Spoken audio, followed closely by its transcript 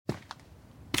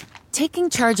Taking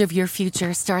charge of your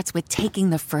future starts with taking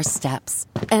the first steps.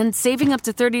 And saving up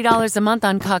to $30 a month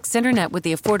on Cox Internet with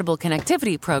the Affordable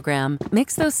Connectivity Program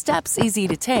makes those steps easy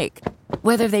to take.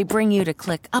 Whether they bring you to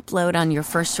click upload on your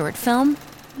first short film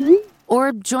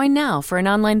or join now for an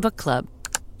online book club.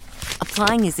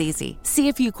 Applying is easy. See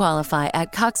if you qualify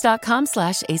at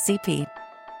cox.com/ACP.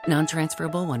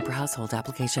 Non-transferable one per household.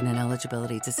 Application and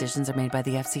eligibility decisions are made by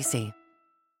the FCC.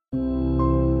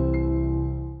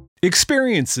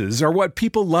 Experiences are what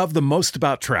people love the most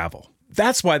about travel.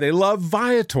 That's why they love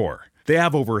Viator. They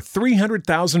have over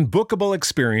 300,000 bookable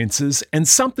experiences and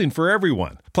something for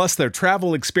everyone. Plus, their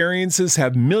travel experiences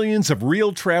have millions of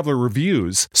real traveler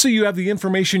reviews, so you have the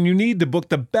information you need to book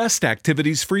the best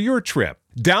activities for your trip.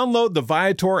 Download the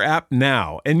Viator app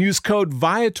now and use code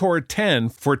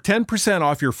Viator10 for 10%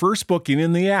 off your first booking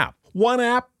in the app. One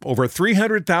app, over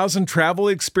 300,000 travel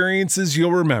experiences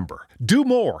you'll remember. Do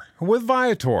more with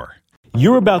Viator.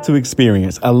 You're about to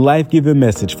experience a life-giving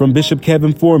message from Bishop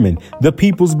Kevin Foreman, the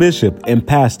people's bishop and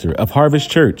pastor of Harvest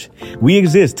Church. We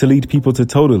exist to lead people to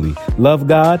totally love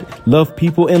God, love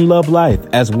people, and love life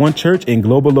as one church in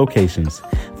global locations.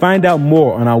 Find out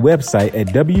more on our website at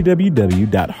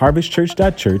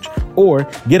www.harvestchurch.church or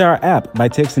get our app by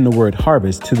texting the word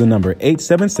harvest to the number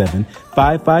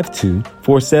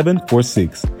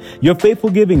 877-552-4746. Your faithful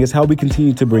giving is how we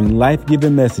continue to bring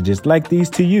life-giving messages like these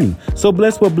to you. So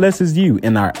bless what blesses you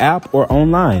in our app or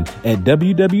online at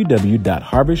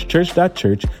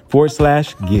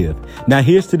www.harvestchurch.church/give. Now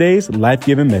here's today's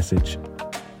life-giving message.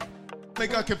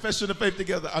 Make our confession of faith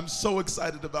together. I'm so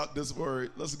excited about this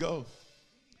word. Let's go.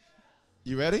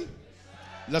 You ready?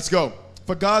 Let's go.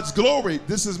 For God's glory,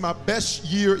 this is my best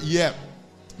year yet.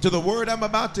 To the word I'm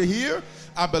about to hear,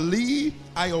 I believe,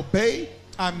 I obey,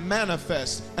 I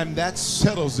manifest, and that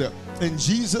settles it. In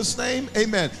Jesus' name,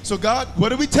 amen. So God, what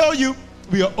do we tell you?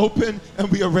 We are open and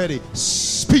we are ready.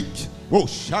 Speak. Oh,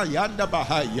 Shayanda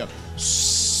Bahaya.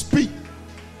 Speak.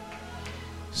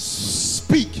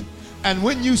 Speak. And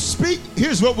when you speak,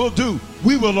 here's what we'll do.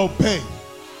 We will obey.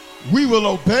 We will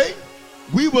obey.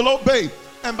 We will obey.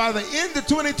 And by the end of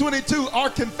 2022, our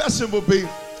confession will be,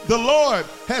 the Lord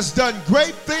has done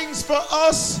great things for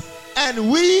us,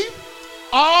 and we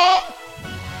are,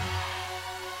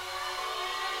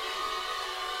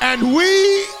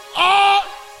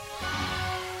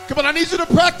 come on, I need you to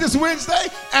practice Wednesday,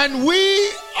 and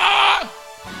we are,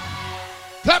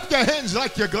 clap your hands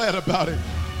like you're glad about it.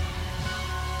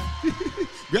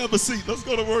 Grab a seat, let's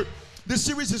go to work. This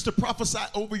series is to prophesy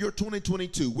over your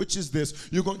 2022, which is this.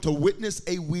 You're going to witness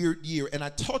a weird year. And I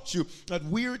taught you that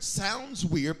weird sounds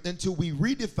weird until we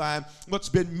redefine what's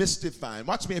been misdefined.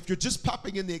 Watch me. If you're just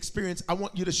popping in the experience, I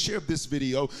want you to share this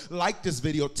video, like this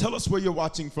video, tell us where you're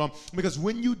watching from. Because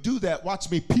when you do that, watch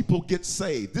me, people get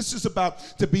saved. This is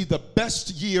about to be the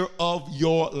best year of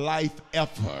your life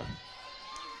ever.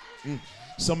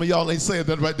 Some of y'all ain't saying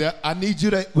that right there. I need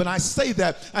you to, when I say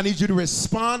that, I need you to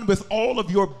respond with all of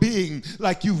your being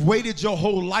like you've waited your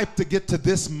whole life to get to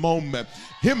this moment.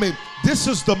 Hear me. This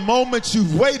is the moment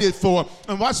you've waited for.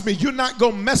 And watch me, you're not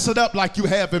going to mess it up like you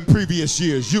have in previous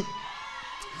years.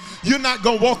 You're not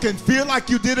going to walk in fear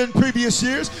like you did in previous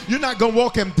years. You're not going to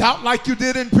walk in doubt like you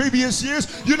did in previous years.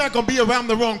 You're not going to be around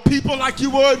the wrong people like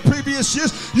you were in previous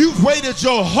years. You've waited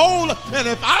your whole life. And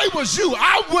if I was you,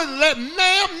 I wouldn't let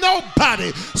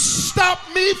nobody stop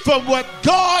me from what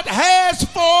God has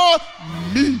for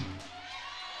me.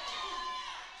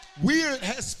 Weird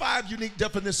has 5 unique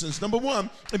definitions. Number 1,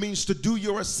 it means to do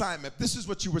your assignment. This is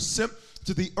what you were sent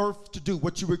to the earth to do,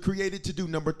 what you were created to do.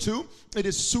 Number 2, it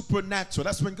is supernatural.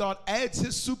 That's when God adds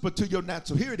his super to your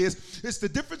natural. Here it is. It's the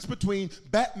difference between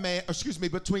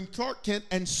between Clark Kent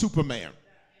and Superman.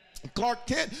 Clark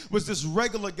Kent was this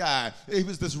regular guy. He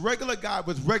was this regular guy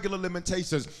with regular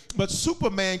limitations. But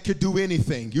Superman could do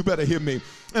anything. You better hear me.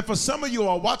 And for some of you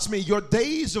all, watch me, your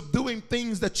days of doing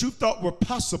things that you thought were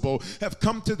possible have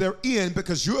come to their end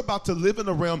because you're about to live in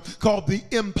a realm called the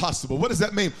impossible. What does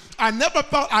that mean? I never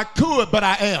thought I could, but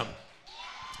I am.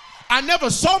 I never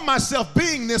saw myself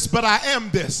being this, but I am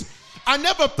this. I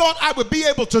never thought I would be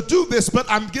able to do this, but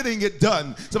I'm getting it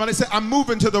done. Somebody say, I'm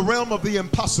moving to the realm of the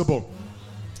impossible.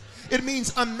 It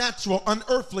means unnatural,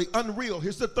 unearthly, unreal.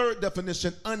 Here's the 3rd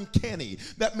definition, uncanny.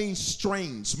 That means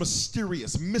strange,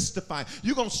 mysterious, mystifying.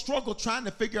 You're going to struggle trying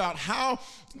to figure out how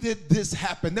did this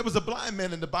happen. There was a blind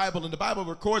man in the Bible, and the Bible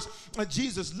records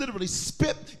Jesus literally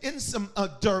spit in some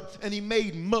dirt, and he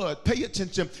made mud. Pay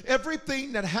attention.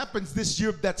 Everything that happens this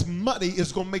year that's muddy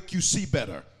is going to make you see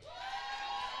better.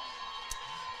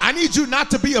 I need you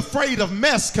not to be afraid of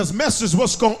mess, because mess is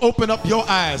what's going to open up your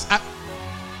eyes.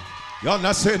 Y'all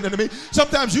not saying that to me?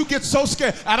 Sometimes you get so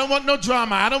scared. I don't want no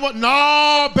drama. I don't want,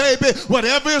 no, baby.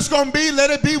 Whatever it's going to be,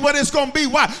 let it be what it's going to be.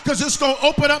 Why? Because it's going to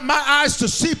open up my eyes to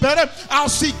see better. I'll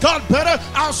see God better.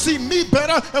 I'll see me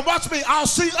better. And watch me, I'll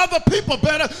see other people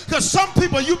better. Because some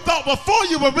people you thought before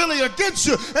you were really against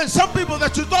you. And some people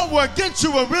that you thought were against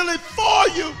you were really for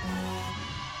you.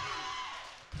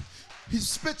 He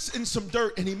spits in some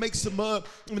dirt and he makes some mud.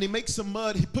 When he makes some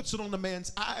mud, he puts it on the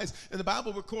man's eyes. And the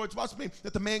Bible records, watch me,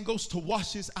 that the man goes to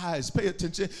wash his eyes. Pay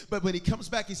attention. But when he comes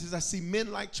back, he says, I see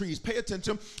men like trees. Pay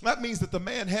attention. That means that the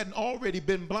man hadn't already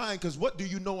been blind, because what do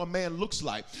you know a man looks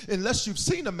like? Unless you've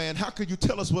seen a man, how could you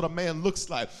tell us what a man looks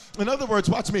like? In other words,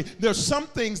 watch me, there's some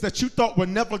things that you thought were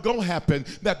never going to happen,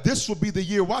 that this will be the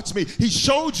year. Watch me. He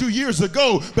showed you years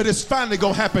ago, but it's finally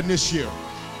going to happen this year.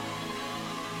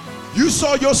 You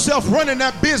saw yourself running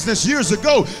that business years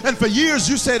ago, and for years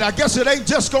you said, I guess it ain't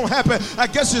just gonna happen. I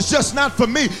guess it's just not for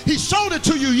me. He showed it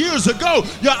to you years ago.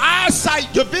 Your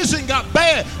eyesight, your vision got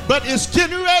bad, but it's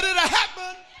getting ready to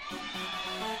happen.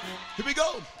 Here we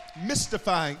go.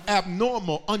 Mystifying,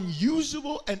 abnormal,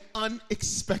 unusual, and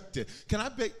unexpected. Can I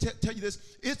tell you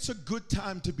this? It's a good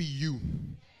time to be you.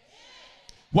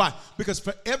 Why? Because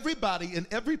for everybody and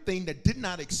everything that did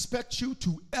not expect you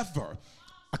to ever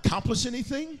accomplish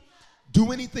anything,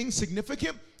 do anything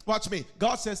significant, watch me.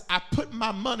 God says, I put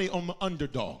my money on the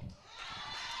underdog.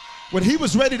 When he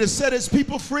was ready to set his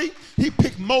people free, he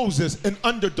picked Moses, an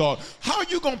underdog. How are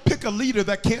you going to pick a leader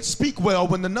that can't speak well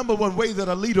when the number one way that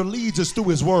a leader leads is through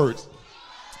his words?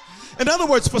 In other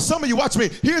words, for some of you, watch me,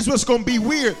 here's what's going to be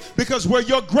weird, because where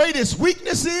your greatest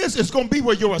weakness is, it's going to be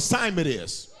where your assignment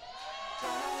is.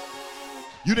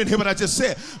 You didn't hear what I just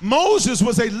said. Moses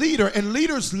was a leader, and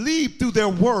leaders lead through their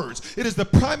words. It is the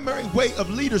primary way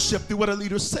of leadership, through what a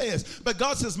leader says. But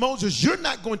God says, Moses, you're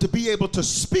not going to be able to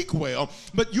speak well,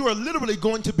 but you are literally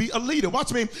going to be a leader.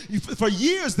 Watch me. For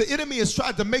years, the enemy has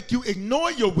tried to make you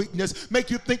ignore your weakness, make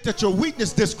you think that your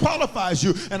weakness disqualifies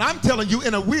you. And I'm telling you,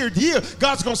 in a weird year,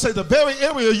 God's going to say, the very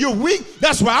area you're weak,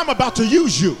 that's where I'm about to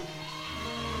use you.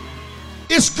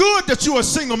 It's good that you're a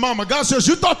single mama. God says,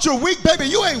 you thought you're weak, baby.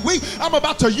 You ain't weak. I'm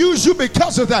about to use you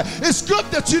because of that. It's good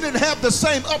that you didn't have the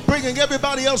same upbringing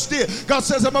everybody else did. God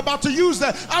says, I'm about to use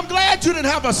that. I'm glad you didn't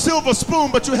have a silver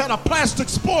spoon, but you had a plastic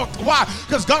fork. Why?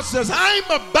 Because God says, I'm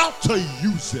about to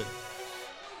use it.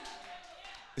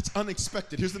 It's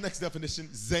unexpected. Here's the next definition,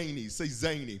 zany. Say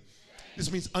zany. This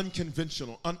means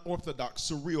unconventional, unorthodox,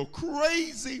 surreal,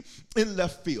 crazy, in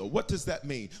left field. What does that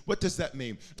mean? What does that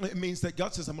mean? It means that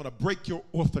God says, I'm going to break your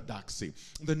orthodoxy.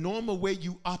 The normal way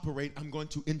you operate, I'm going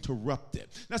to interrupt it.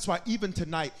 That's why even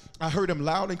tonight, I heard him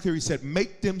loud and clear. He said,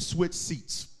 make them switch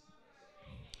seats.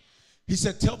 He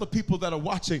said, tell the people that are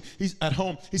watching, he's at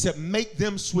home, he said, make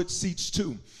them switch seats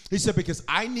too. He said, because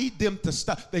I need them to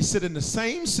stop. They sit in the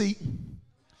same seat,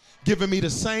 giving me the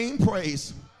same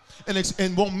praise,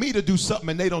 and want me to do something,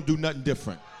 and they don't do nothing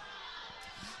different.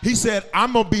 He said,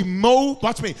 I'm going to be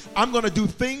watch me, I'm going to do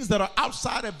things that are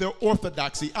outside of their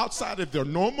orthodoxy, outside of their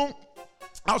normal,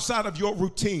 outside of your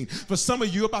routine. For some of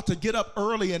you, you're about to get up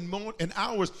early in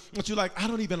hours that you're like, I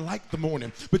don't even like the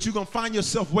morning. But you're going to find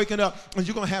yourself waking up, and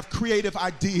you're going to have creative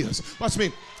ideas. Watch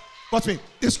me. Watch me.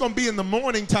 It's going to be in the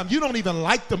morning time. You don't even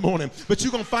like the morning, but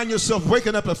you're going to find yourself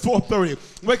waking up at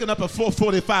 4:30, waking up at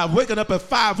 4:45, waking up at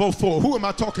 5:04. Who am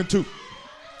I talking to?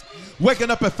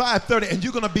 Waking up at 5:30, and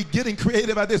you're going to be getting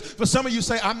creative at this. For some of you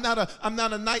say, I'm not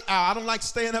a night owl. I don't like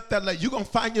staying up that late. You're going to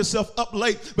find yourself up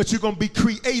late, but you're going to be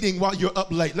creating while you're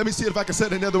up late. Let me see if I can say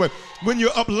it another way. When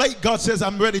you're up late, God says,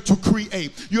 I'm ready to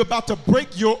create. You're about to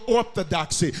break your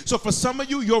orthodoxy. So for some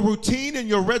of you, your routine and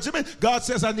your regimen, God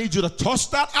says, I need you to toss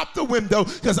that out the window,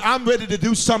 because I'm ready to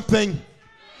do something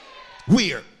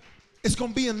weird. It's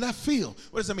going to be in left field.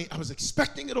 What does that mean? I was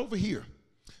expecting it over here,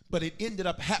 but it ended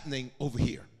up happening over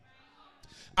here.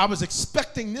 I was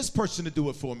expecting this person to do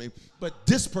it for me, but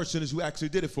this person is who actually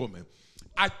did it for me.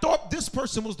 I thought this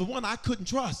person was the one I couldn't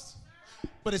trust,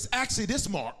 but it's actually this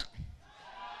Mark.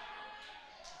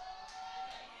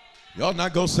 Y'all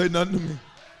not gonna say nothing to me.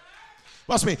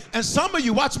 Watch me. And some of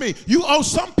you, watch me, you owe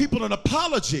some people an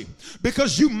apology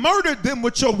because you murdered them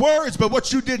with your words, but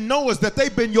what you didn't know is that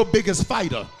they've been your biggest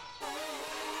fighter.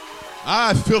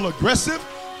 I feel aggressive.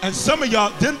 And some of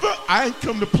y'all, Denver, I ain't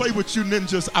come to play with you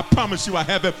ninjas. I promise you I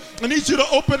haven't. I need you to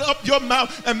open up your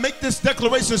mouth and make this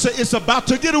declaration and say, it's about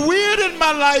to get weird in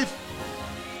my life.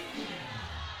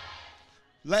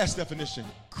 Last definition,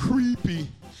 creepy.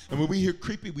 And when we hear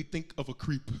creepy, we think of a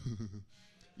creep.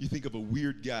 You think of a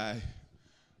weird guy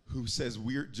who says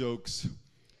weird jokes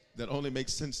that only make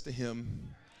sense to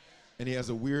him. And he has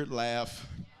a weird laugh.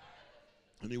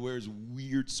 And he wears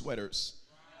weird sweaters.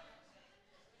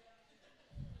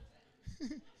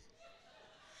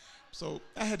 So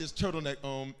I had this turtleneck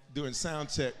on doing sound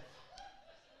check.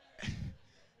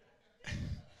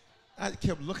 I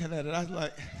kept looking at it. I was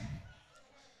like,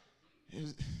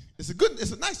 it's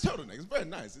a nice turtleneck. It's very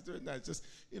nice. It's very nice. Just,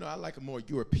 I like a more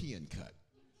European cut.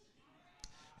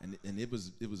 And it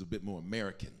was a bit more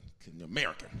American, a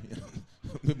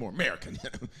bit more American,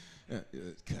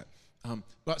 cut.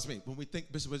 But when we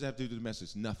think, Bishop, what does that have to do with the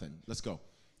message? Nothing. Let's go.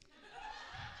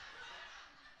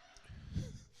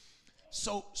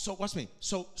 So watch me.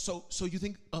 So you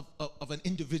think of an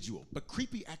individual, but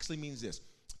creepy actually means this: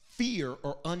 fear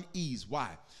or unease. Why?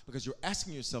 Because you're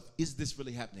asking yourself, is this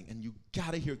really happening? And you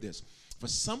gotta hear this. For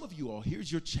some of you all,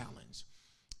 here's your challenge.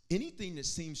 Anything that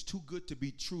seems too good to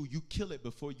be true, you kill it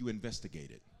before you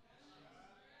investigate it.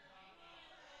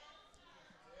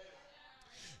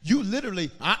 You literally,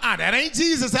 that ain't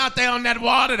Jesus out there on that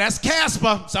water. That's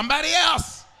Casper, somebody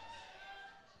else.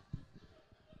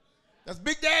 That's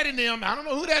Big Daddy and them. I don't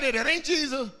know who that is. That ain't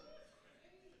Jesus.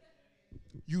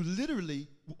 You literally,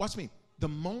 watch me, the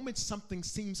moment something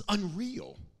seems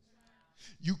unreal,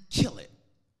 you kill it.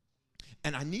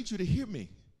 And I need you to hear me.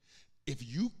 If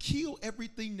you kill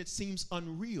everything that seems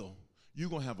unreal, you're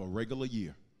going to have a regular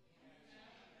year.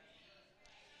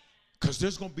 Because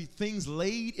there's going to be things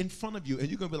laid in front of you, and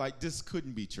you're going to be like, this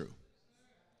couldn't be true.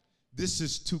 This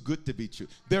is too good to be true.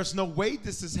 There's no way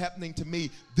this is happening to me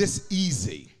this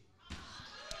easy.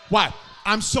 Why?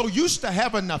 I'm so used to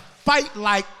having to fight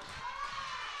like,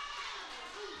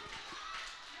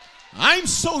 I'm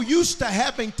so used to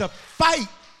having to fight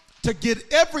to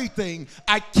get everything.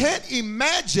 I can't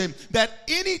imagine that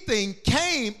anything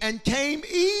came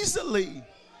easily.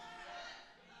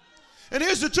 And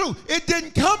here's the truth. It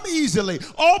didn't come easily.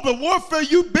 All the warfare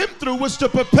you've been through was to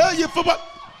prepare you for what?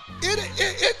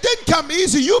 It didn't come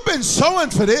easy. You've been sowing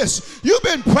for this. You've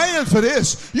been praying for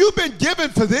this. You've been giving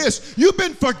for this. You've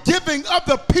been forgiving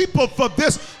other people for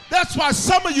this. That's why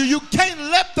some of you can't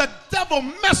let the devil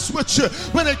mess with you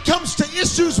when it comes to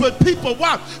issues with people.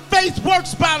 Why? Faith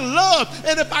works by love.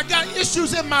 And if I got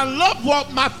issues in my love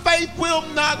walk, my faith will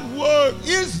not work.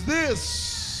 Is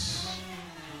this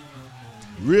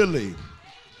really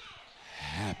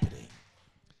happening?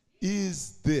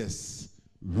 Is this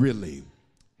really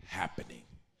happening?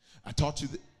 I taught you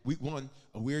that week 1,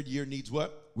 a weird year needs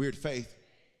what? Weird faith.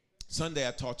 Sunday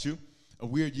I taught you a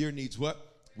weird year needs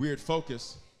what? Weird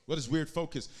focus. What is weird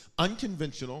focus?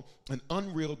 Unconventional and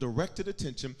unreal directed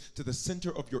attention to the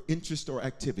center of your interest or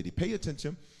activity. Pay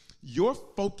attention. Your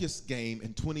focus game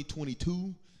in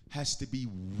 2022 has to be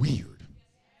weird.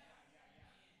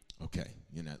 Okay,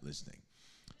 you're not listening.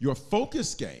 Your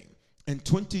focus game in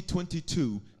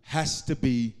 2022 has to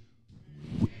be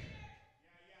weird.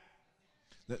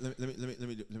 Let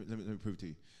me prove it to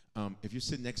you. If you're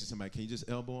sitting next to somebody, can you just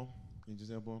elbow them? Can you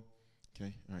just elbow them?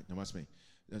 Okay, all right, now watch me.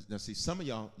 Now see, some of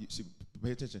y'all,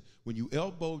 pay attention. When you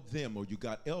elbowed them or you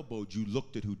got elbowed, you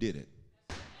looked at who did it.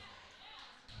 Let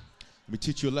me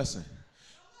teach you a lesson.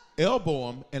 Elbow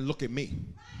them and look at me.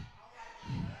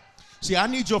 See, I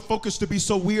need your focus to be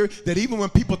so weird that even when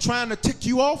people trying to tick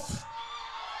you off,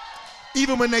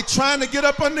 even when they trying to get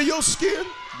up under your skin,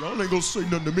 y'all ain't gonna say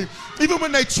nothing to me. Even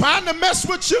when they trying to mess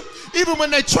with you, even when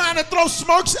they trying to throw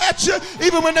smirks at you,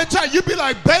 even when they try, you be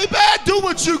like, baby, do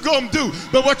what you gonna do.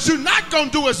 But what you not gonna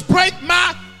do is break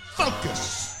my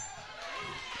focus.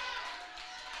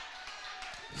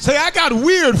 Say, I got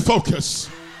weird focus.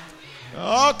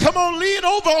 Oh, come on, lean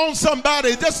over on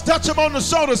somebody. Just touch them on the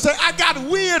shoulder. Say, I got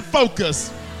weird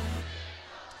focus.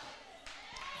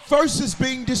 First is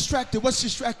being distracted. What's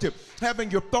distracted?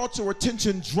 Having your thoughts or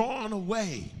attention drawn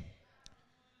away.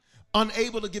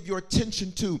 Unable to give your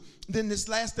attention to. Then this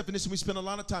last definition we spend a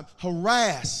lot of time.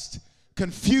 Harassed,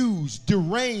 confused,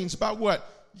 deranged by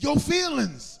what? Your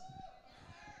feelings.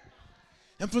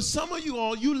 And for some of you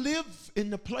all, you live in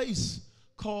the place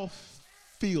called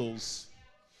feels.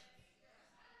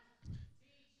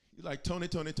 You're like, Tony.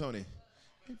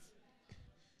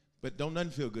 But don't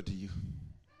nothing feel good to you.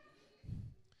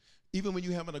 Even when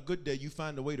you're having a good day, you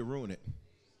find a way to ruin it.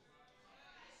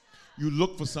 You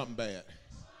look for something bad.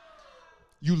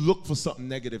 You look for something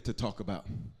negative to talk about.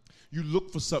 You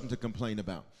look for something to complain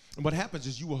about. And what happens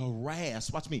is you are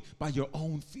harassed, watch me, by your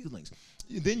own feelings.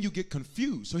 Then you get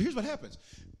confused. So here's what happens.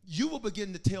 You will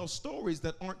begin to tell stories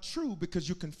that aren't true because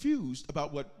you're confused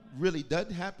about what really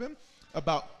did happen,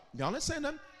 about, y'all not saying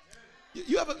nothing?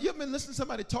 You ever been listening to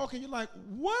somebody talking, you're like,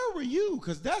 where were you?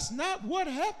 Because that's not what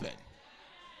happened.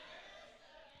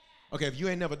 Okay, if you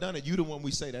ain't never done it, you the one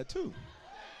we say that too.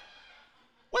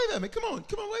 Wait a minute, come on,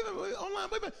 wait, online,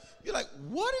 wait a minute. You're like,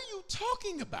 what are you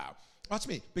talking about? Watch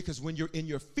me, because when you're in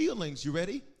your feelings, you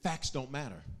ready? Facts don't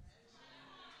matter.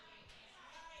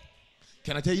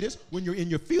 Can I tell you this? When you're in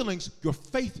your feelings, your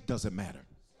faith doesn't matter.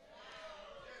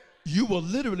 You will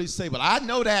literally say, well, I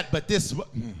know that, but this,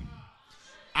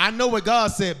 I know what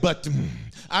God said, but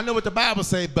I know what the Bible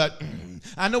said, but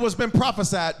I know what's been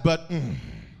prophesied, but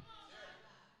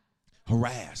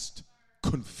harassed,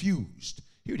 confused.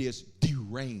 Here it is,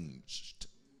 deranged.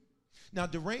 Now,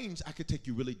 deranged, I could take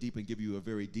you really deep and give you a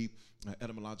very deep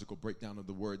etymological breakdown of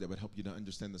the word that would help you to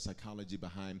understand the psychology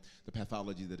behind the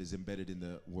pathology that is embedded in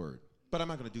the word. But I'm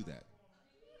not going to do that.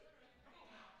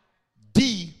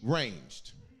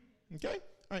 Deranged. Okay?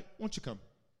 All right, why don't you come?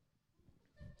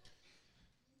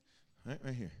 All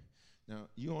right here. Now,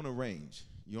 you're on a range.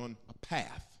 You're on a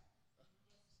path.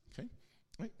 Okay?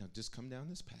 All right, now just come down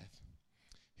this path.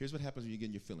 Here's what happens when you get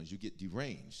in your feelings. You get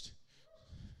deranged.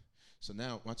 So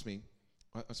now, watch me.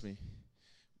 Watch me.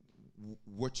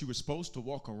 What you were supposed to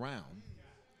walk around,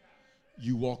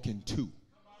 you walk into.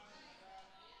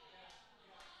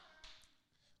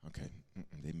 Okay,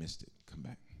 they missed it. Come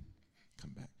back.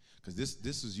 Come back. Because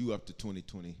this is you up to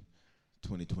 2020,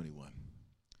 2021.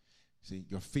 See,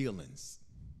 your feelings.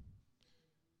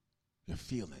 Your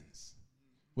feelings.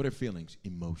 What are feelings?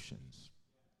 Emotions.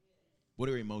 What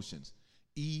are emotions?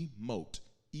 Emote.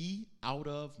 E out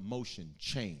of motion,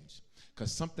 change.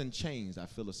 Because something changed, I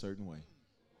feel a certain way.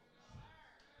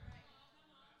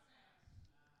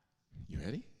 You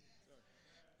ready?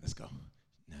 Let's go.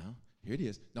 Now, here it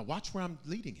is. Now watch where I'm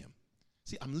leading him.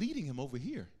 See, I'm leading him over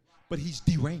here, but he's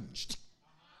deranged.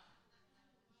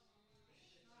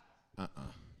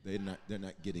 They're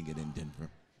not getting it in Denver.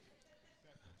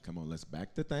 Come on, let's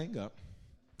back the thing up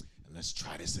and let's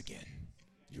try this again.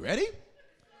 You ready?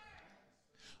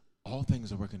 All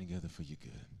things are working together for your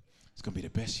good. It's going to be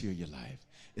the best year of your life.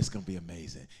 It's going to be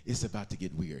amazing. It's about to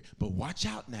get weird. But watch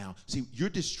out now. See, you're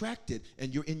distracted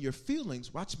and you're in your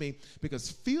feelings. Watch me,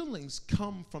 because feelings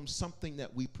come from something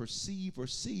that we perceive or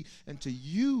see. And to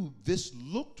you, this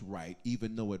looked right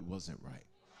even though it wasn't right.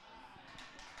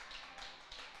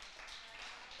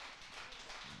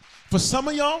 For some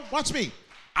of y'all, watch me.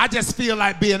 I just feel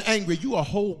like being angry. You a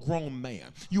whole grown man.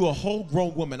 You a whole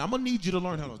grown woman. I'm going to need you to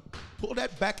learn how to pull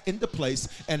that back into place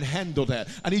and handle that.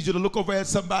 I need you to look over at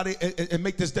somebody and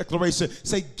make this declaration.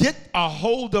 Say, get a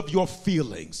hold of your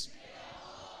feelings.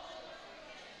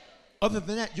 Other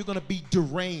than that, you're going to be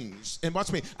deranged. And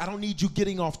watch me, I don't need you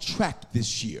getting off track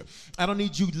this year. I don't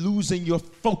need you losing your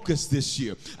focus this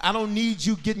year. I don't need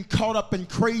you getting caught up in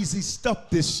crazy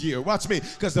stuff this year. Watch me,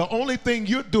 because the only thing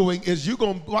you're doing is you're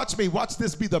going to, watch me, watch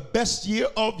this be the best year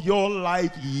of your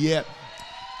life yet.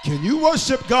 Can you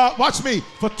worship God? Watch me,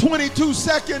 for 22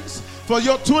 seconds, for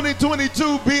your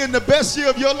 2022 being the best year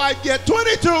of your life yet.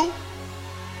 22,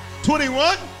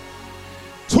 21,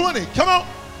 20, come on,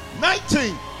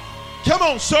 19. Come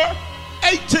on, sir.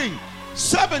 18,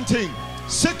 17,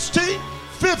 16,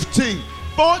 15,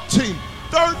 14,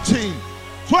 13,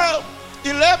 12,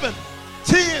 11,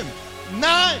 10,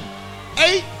 9,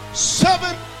 8,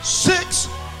 7, 6,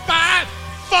 5,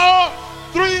 4,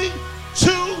 3,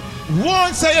 2,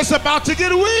 1. Say it's about to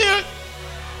get weird.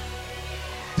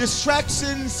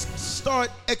 Distractions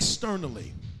start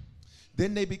externally.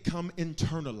 Then they become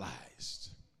internalized.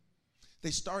 They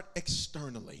start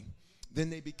externally. Then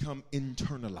they become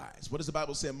internalized. What does the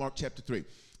Bible say in Mark chapter 3?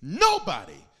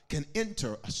 Nobody can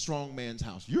enter a strong man's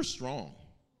house. You're strong.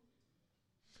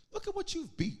 Look at what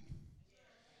you've beat.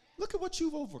 Look at what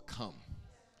you've overcome.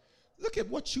 Look at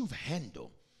what you've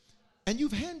handled. And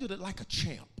you've handled it like a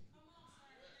champ.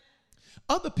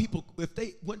 Other people, if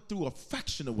they went through a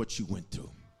fraction of what you went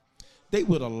through, they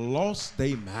would have lost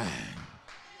their mind.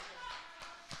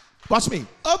 Watch me.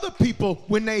 Other people,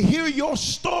 when they hear your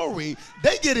story,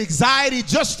 they get anxiety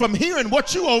just from hearing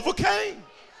what you overcame.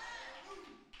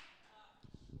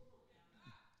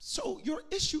 So your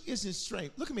issue isn't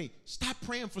strength. Look at me. Stop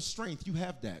praying for strength. You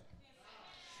have that.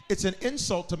 It's an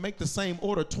insult to make the same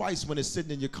order twice when it's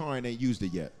sitting in your car and ain't used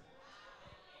it yet.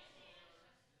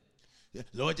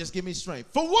 Lord, just give me strength.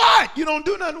 For what? You don't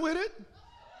do nothing with it.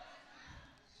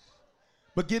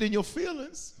 But get in your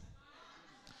feelings.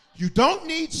 You don't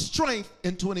need strength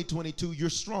in 2022. You're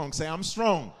strong. Say, I'm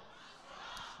strong.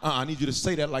 I need you to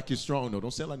say that like you're strong. No,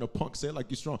 don't say it like no punk. Say it like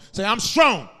you're strong. Say, I'm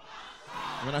strong.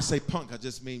 When I say punk, I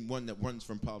just mean one that runs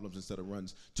from problems instead of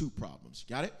runs to problems.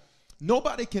 Got it?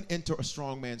 Nobody can enter a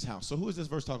strong man's house. So who is this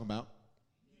verse talking about?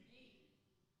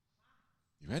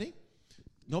 You ready?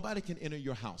 Nobody can enter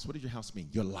your house. What does your house mean?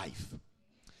 Your life.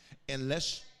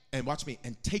 Unless, and watch me,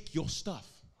 and take your stuff.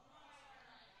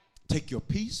 Take your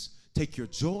peace. Take your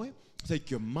joy, take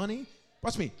your money.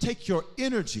 Watch me, take your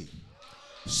energy.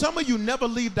 Some of you never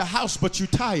leave the house, but you're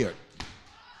tired.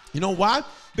 You know why?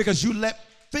 Because you let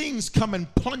things come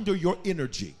and plunder your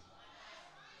energy.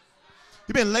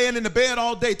 You've been laying in the bed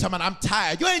all day talking about, I'm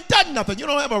tired. You ain't done nothing. You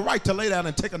don't have a right to lay down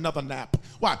and take another nap.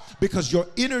 Why? Because your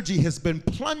energy has been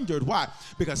plundered. Why?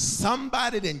 Because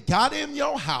somebody then got in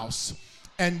your house.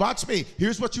 And watch me.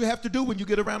 Here's what you have to do when you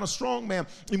get around a strong man.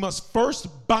 You must first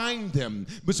bind them,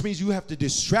 which means you have to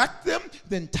distract them,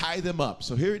 then tie them up.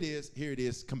 So here it is. Here it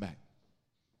is. Come back.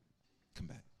 Come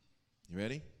back. You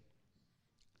ready?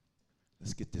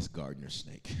 Let's get this gardener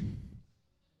snake.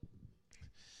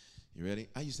 You ready?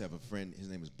 I used to have a friend. His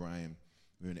name was Brian.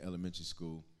 We were in elementary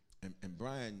school. And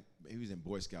Brian, he was in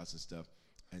Boy Scouts and stuff.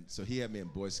 And so he had me in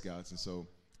Boy Scouts. And so,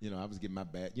 I was getting my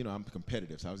badge. I'm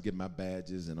competitive. So I was getting my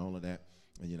badges and all of that.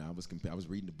 And, I was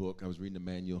reading the book. I was reading the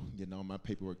manual, getting all my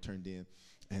paperwork turned in.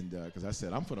 And because I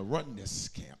said, I'm going to run this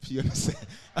camp. You understand?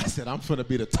 I said, I'm going to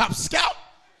be the top scout.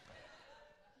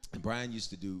 And Brian used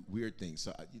to do weird things.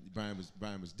 So Brian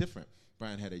was different.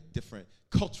 Brian had a different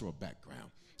cultural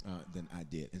background than I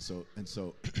did. And so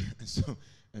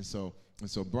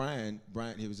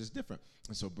Brian, he was just different.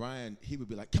 And so Brian, he would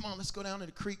be like, come on, let's go down to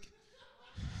the creek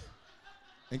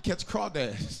and catch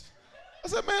crawdads. I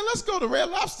said, man, let's go to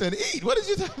Red Lobster and eat. What did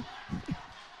you do?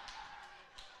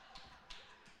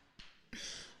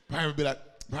 Brian would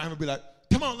be like,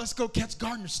 come on, let's go catch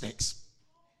gardener snakes.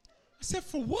 I said,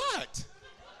 for what?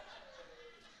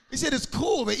 He said, it's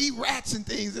cool. They eat rats and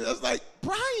things. And I was like,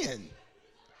 Brian,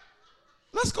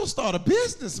 let's go start a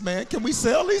business, man. Can we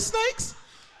sell these snakes?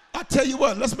 I tell you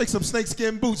what, let's make some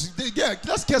snakeskin boots. Yeah,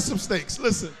 let's get some snakes.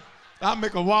 Listen, I'll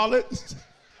make a wallet.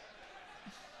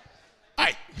 All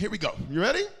right, here we go. You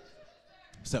ready?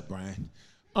 What's up, Brian?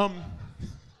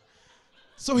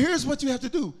 So here's what you have to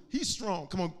do. He's strong.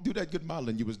 Come on, do that good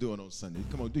modeling you was doing on Sunday.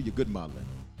 Come on, do your good modeling.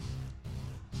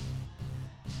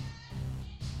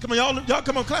 Come on, y'all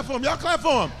come on, clap for him. Y'all clap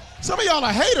for him. Some of y'all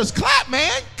are haters. Clap,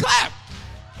 man. Clap.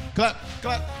 Clap,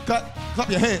 clap, clap, clap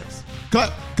your hands.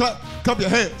 Clap, clap, clap your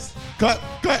hands. Clap,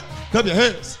 clap, clap your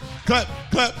hands. Clap,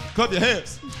 clap, clap your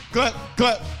hands. Clap,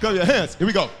 clap, clap your hands. Here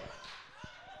we go.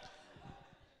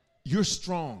 You're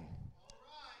strong.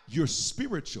 You're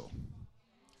spiritual.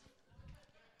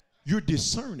 You're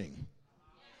discerning.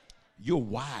 You're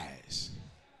wise.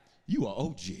 You are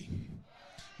OG.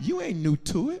 You ain't new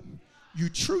to it. You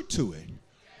true to it.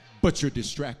 But you're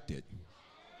distracted.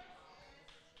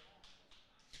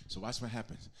 So watch what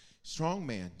happens. Strong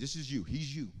man, this is you.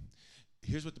 He's you.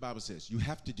 Here's what the Bible says. You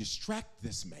have to distract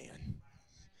this man.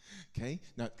 Okay?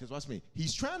 Now, because watch me.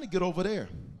 He's trying to get over there.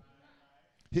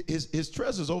 His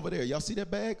treasure's over there. Y'all see that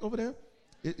bag over there?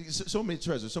 So many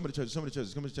treasures, so many treasures, so many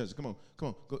treasures, so many treasures. Come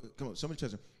on, so many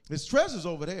treasures. His treasure's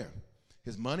over there.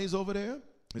 His money's over there.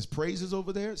 His praise is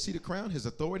over there. See the crown? His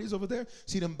authority is over there.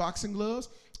 See them boxing gloves?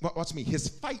 Watch me. His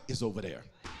fight is over there.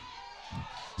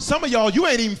 Some of y'all, you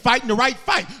ain't even fighting the right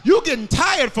fight. You getting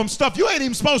tired from stuff you ain't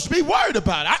even supposed to be worried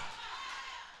about.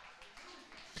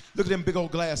 Look at them big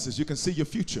old glasses. You can see your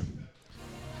future.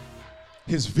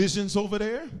 His vision's over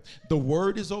there. The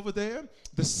word is over there.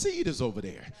 The seed is over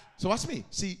there. So watch me.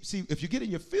 See, if you get in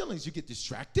your feelings, you get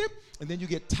distracted, and then you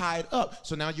get tied up.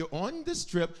 So now you're on this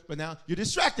trip, but now you're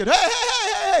distracted.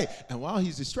 Hey. And while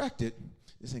he's distracted,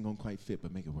 this ain't going to quite fit,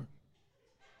 but make it work.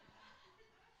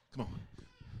 Come on.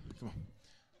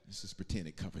 Let's just pretend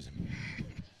it covers him.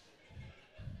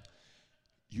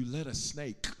 You let a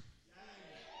snake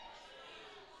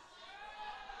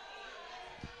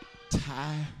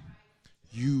tie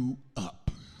you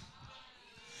up.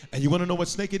 And you want to know what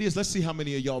snake it is? Let's see how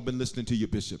many of y'all been listening to your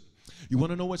bishop. You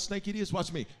want to know what snake it is?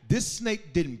 Watch me. This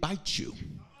snake didn't bite you.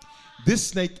 This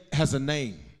snake has a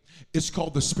name. It's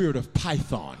called the spirit of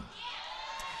Python.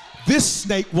 This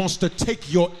snake wants to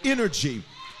take your energy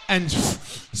and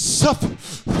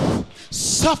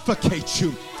suffocate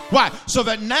you. Why? So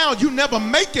that now you never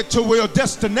make it to your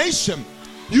destination.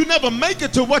 You never make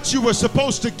it to what you were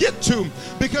supposed to get to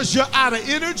because you're out of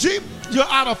energy, you're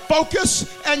out of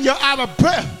focus, and you're out of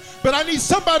breath. But I need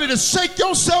somebody to shake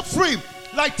yourself free.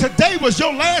 Like today was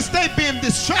your last day being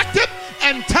distracted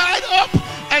and tied up.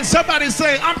 And somebody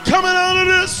say, I'm coming out of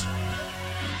this.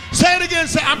 Say it again.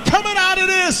 Say, I'm coming out of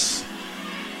this.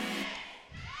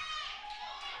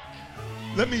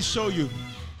 Let me show you.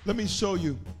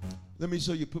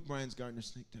 Put Brian's gardener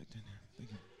snake down there.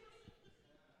 Thank you.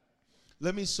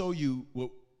 Let me show you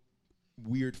what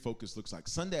weird focus looks like.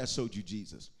 Sunday I showed you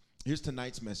Jesus. Here's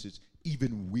tonight's message,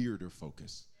 even weirder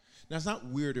focus. Now it's not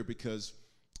weirder because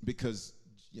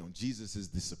Jesus is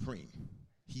the supreme.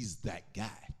 He's that guy.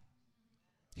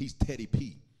 He's Teddy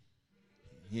P.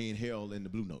 He ain't Harold in the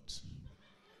Blue Notes.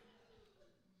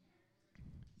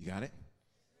 You got it?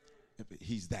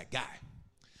 He's that guy.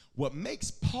 What makes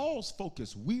Paul's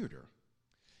focus weirder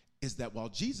is that while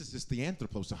Jesus is the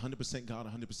anthropos, 100% God,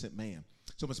 100% man,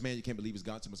 so much man you can't believe he's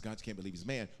God, so much God you can't believe he's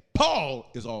man, Paul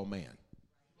is all man.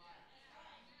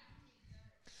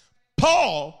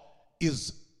 Paul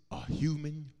is a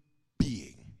human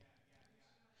being.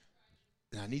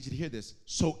 And I need you to hear this.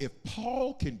 So if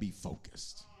Paul can be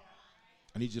focused,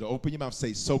 I need you to open your mouth and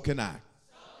say, so can I.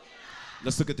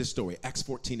 Let's look at this story, Acts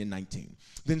 14 and 19.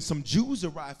 Then some Jews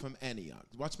arrived from Antioch.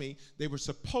 Watch me. They were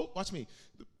supposed, watch me.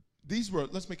 These were,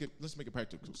 let's make it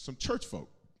practical. Some church folk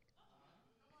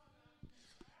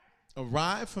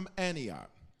arrived from Antioch.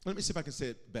 Let me see if I can say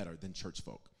it better than church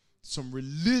folk. Some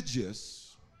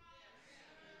religious,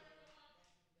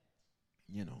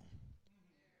 you know,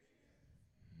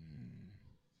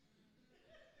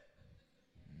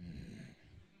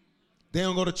 they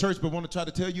don't go to church but want to try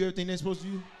to tell you everything they're supposed to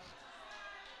do.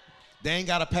 They ain't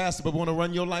got a pastor but want to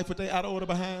run your life with their out of order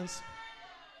behinds.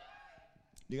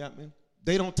 You got me?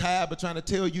 They don't tithe but trying to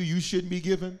tell you you shouldn't be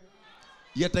giving.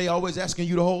 Yet they always asking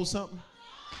you to hold something.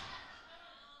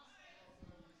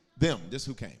 Them, this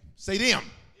who came. Say them.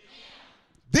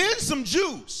 Then some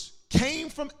Jews came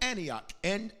from Antioch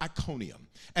and Iconium.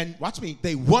 And watch me,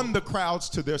 they won the crowds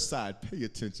to their side. Pay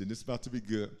attention, it's about to be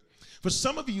good. For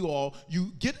some of you all,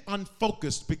 you get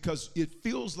unfocused because it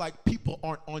feels like people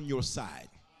aren't on your side.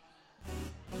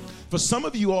 For some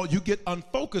of you all, you get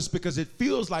unfocused because it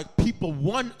feels like people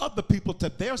won other people to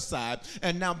their side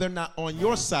and now they're not on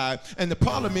your side. And the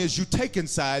problem is you taking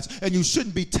sides, and you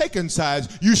shouldn't be taking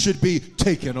sides. You should be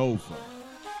taken over.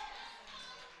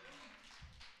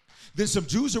 Then some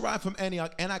Jews arrived from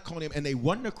Antioch and Iconium, and they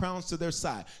won the crowns to their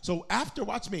side. So after,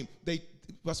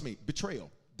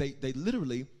 betrayal. They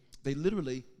literally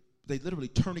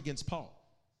turn against Paul.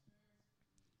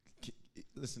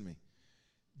 Listen to me.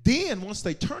 Then once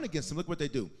they turn against him, look what they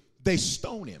do. They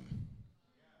stone him.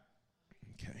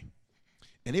 Okay.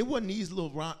 And it wasn't these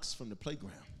little rocks from the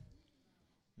playground.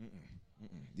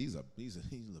 These are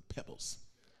little pebbles.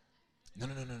 No.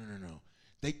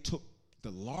 They took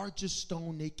the largest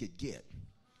stone they could get,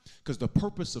 because the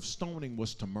purpose of stoning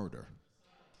was to murder.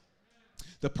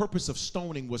 The purpose of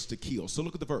stoning was to kill. So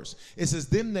look at the verse. It says,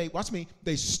 then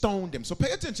they stoned him. So pay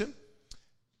attention.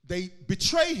 They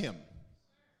betray him.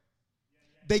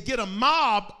 They get a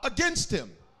mob against him.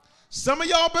 Some of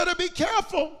y'all better be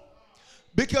careful,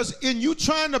 because in you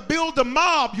trying to build a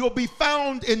mob, you'll be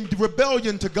found in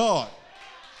rebellion to God.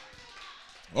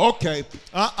 Okay.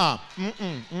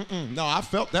 No, I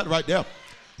felt that right there.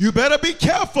 You better be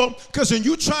careful, because when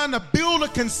you trying to build a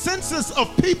consensus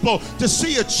of people to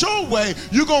see it your way,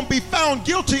 you're going to be found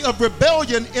guilty of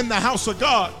rebellion in the house of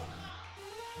God.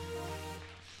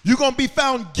 You're going to be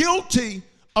found guilty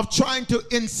of trying to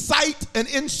incite an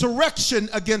insurrection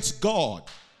against God.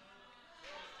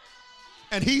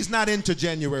 And he's not into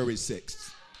January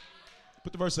 6th.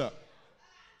 Put the verse up.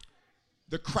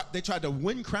 They tried to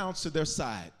win crowns to their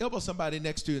side. Elbow somebody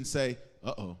next to you and say,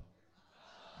 uh-oh.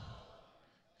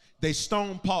 They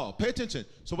stoned Paul. Pay attention.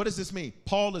 So what does this mean?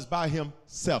 Paul is by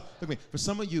himself. Look at me. For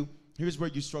some of you, here's where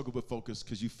you struggle with focus,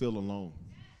 because you feel alone.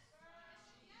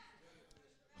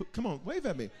 Come on, wave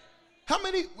at me. How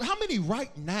many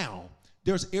right now,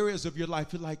 there's areas of your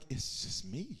life you're like, it's just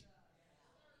me?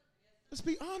 Let's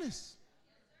be honest.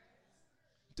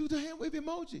 Do the hand wave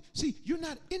emoji. See, you're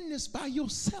not in this by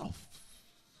yourself.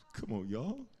 Come on,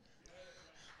 y'all.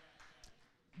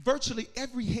 Virtually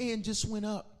every hand just went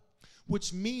up,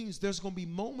 which means there's going to be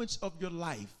moments of your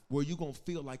life where you're going to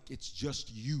feel like it's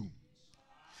just you.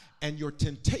 And your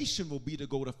temptation will be to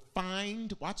go to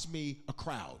find, watch me, a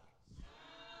crowd.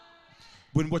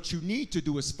 When what you need to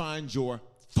do is find your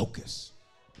focus.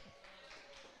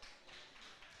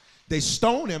 They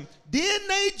stone him, then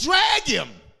they drag him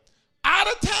out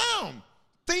of town,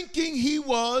 thinking he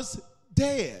was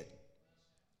dead.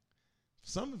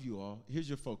 Some of you all, here's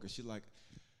your focus. You're like,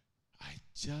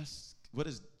 what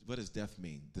does death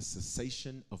mean? The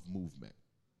cessation of movement,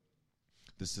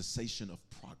 the cessation of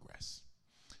progress.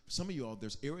 For some of you all,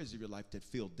 there's areas of your life that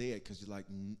feel dead because you're like,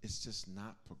 it's just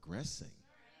not progressing.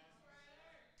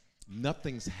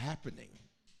 Nothing's happening.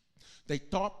 They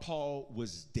thought Paul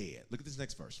was dead. Look at this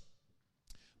next verse.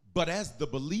 But as the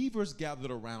believers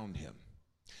gathered around him,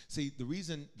 see, the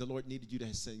reason the Lord needed you to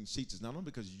change seats is not only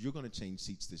because you're going to change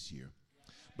seats this year,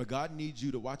 but God needs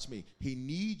you to, watch me, he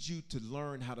needs you to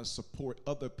learn how to support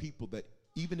other people that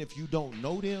even if you don't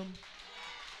know them,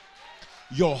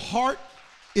 your heart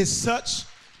is such,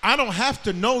 I don't have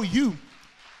to know you,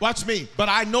 watch me, but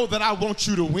I know that I want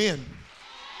you to win.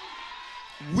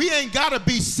 We ain't got to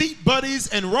be seat buddies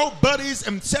and rope buddies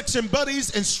and section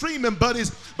buddies and streaming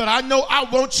buddies, but I know I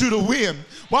want you to win.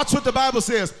 Watch what the Bible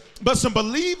says. But some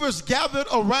believers gathered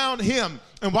around him,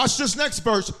 And watch this next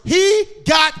verse. He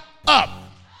got up.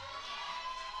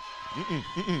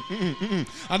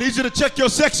 I need you to check your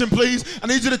section, please. I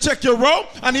need you to check your row.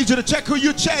 I need you to check who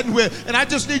you're chatting with. And I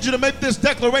just need you to make this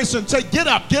declaration. Say, get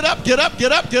up, get up, get up,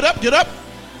 get up, get up, get up.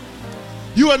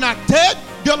 You are not dead.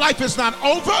 Your life is not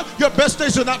over. Your best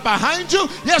days are not behind you.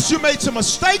 Yes, you made some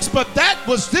mistakes, but that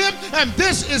was then, and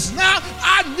this is now.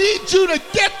 I need you to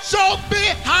get your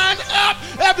behind up.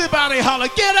 Everybody holler,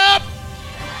 get up.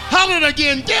 Holler it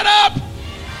again, get up.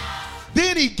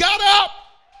 Then he got up,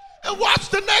 and watch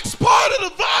the next part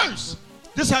of the verse.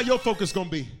 This is how your focus is going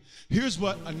to be. Here's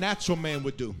what a natural man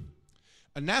would do.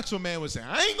 A natural man would say,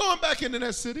 I ain't going back into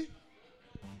that city.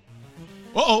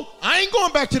 I ain't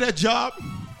going back to that job.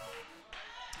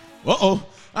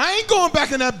 I ain't going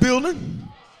back in that building.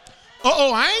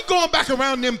 I ain't going back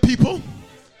around them people.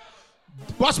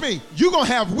 Watch me. You're going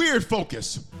to have weird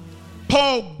focus.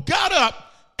 Paul got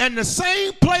up, and the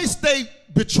same place they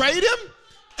betrayed him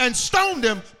and stoned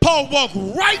him, Paul walked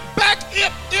right back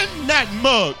in that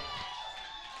mud.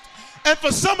 And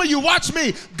for some of you, watch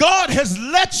me, God has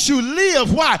let you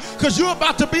live. Why? Because you're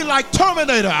about to be like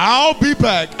Terminator. I'll be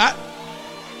back.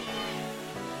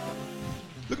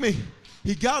 Look at me.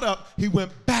 He got up. He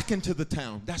went back into the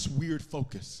town. That's weird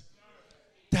focus.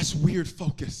 That's weird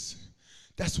focus.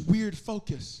 That's weird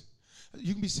focus.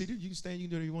 You can be seated. You can stand. You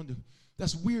can do whatever you want to do.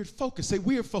 That's weird focus. Say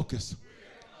weird focus.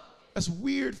 That's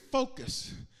weird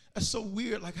focus. That's so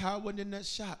weird, like how I wasn't in that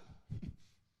shot.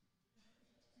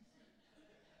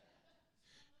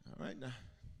 All right, now.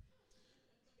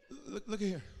 Look at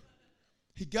here.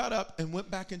 He got up and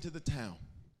went back into the town.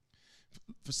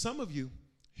 For some of you,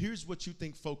 here's what you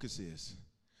think focus is.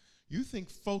 You think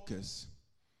focus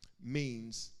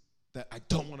means that I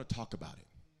don't want to talk about it.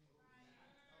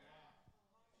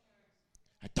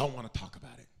 I don't want to talk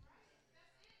about it.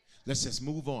 Let's just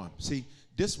move on. See,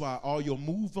 this is why all your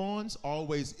move-ons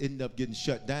always end up getting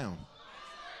shut down.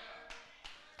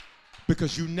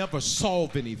 Because you never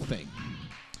solve anything.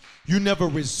 You never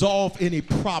resolve any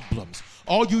problems.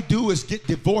 All you do is get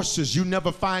divorces. You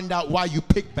never find out why you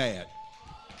pick bad.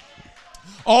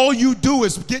 All you do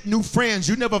is get new friends.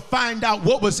 You never find out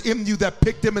what was in you that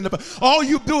picked them in the. All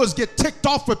you do is get ticked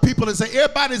off with people and say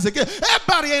everybody's against.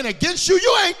 Everybody ain't against you.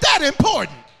 You ain't that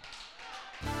important.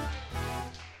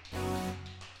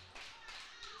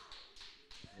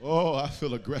 Oh, I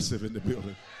feel aggressive in the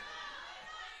building.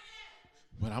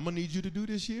 What I'm gonna need you to do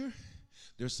this year,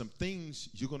 there's some things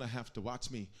you're gonna have to watch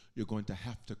me. You're going to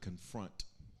have to confront.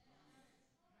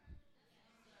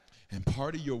 And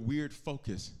part of your weird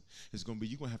focus is going to be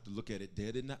you're going to have to look at it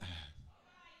dead in the eye.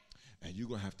 And you're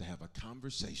going to have a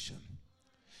conversation.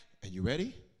 And you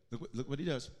ready? Look what he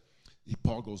does.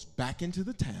 Paul goes back into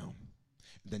the town.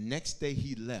 The next day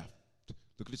he left.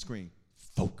 Look at the screen.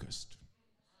 Focused.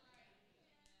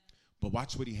 But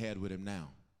watch what he had with him now.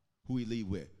 Who he leave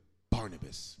with?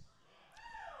 Barnabas.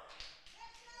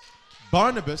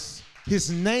 Barnabas, his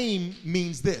name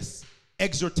means this.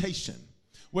 Exhortation.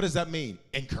 What does that mean?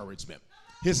 Encouragement.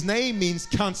 His name means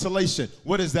consolation.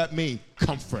 What does that mean?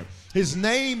 Comfort. His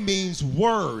name means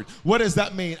word. What does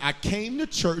that mean? I came to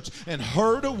church and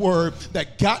heard a word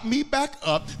that got me back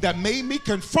up, that made me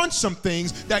confront some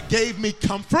things, that gave me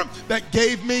comfort, that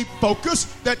gave me focus,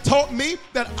 that taught me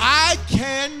that I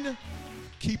can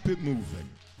keep it moving.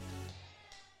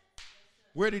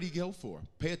 Where did he go for?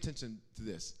 Pay attention to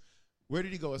this. Where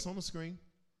did he go? It's on the screen.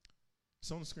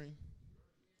 It's on the screen.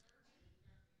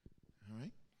 All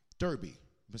right. Derby.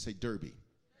 Let's say Derby.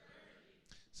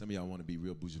 Some of y'all want to be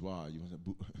real bourgeois. You want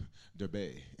to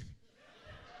Derby.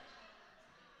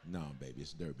 No, baby,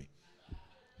 it's Derby.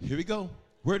 Here we go.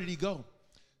 Where did he go?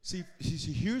 See,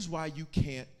 here's why you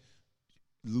can't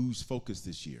lose focus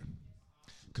this year.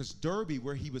 Because Derby,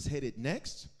 where he was headed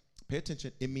next, pay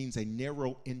attention, it means a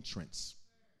narrow entrance,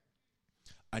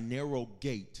 a narrow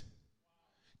gate,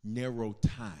 narrow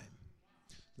time.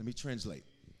 Let me translate.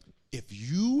 If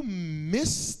you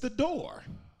miss the door,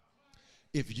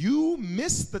 if you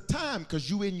miss the time because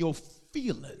you in your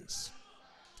feelings,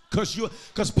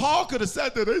 because Paul could have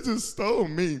said that they just stole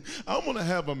me. I want to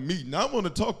have a meeting. I want to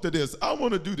talk to this. I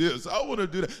want to do this. I want to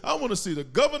do that. I want to see the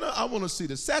governor. I want to see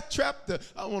the satrap.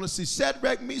 I want to see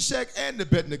Shadrach, Meshach, and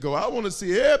Abednego. I want to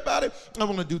see everybody. I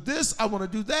want to do this. I want to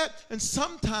do that. And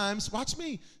sometimes, watch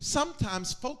me,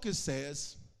 sometimes focus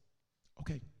says,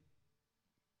 okay.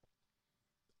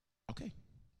 Okay,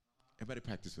 everybody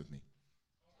practice with me.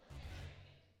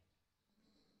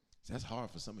 That's hard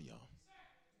for some of y'all.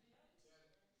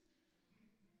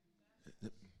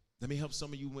 Let me help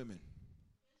some of you women.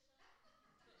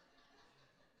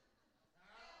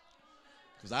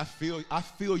 Because I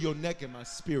feel your neck in my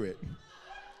spirit.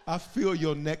 I feel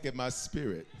your neck in my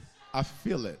spirit. I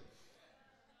feel it.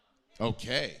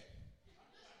 Okay.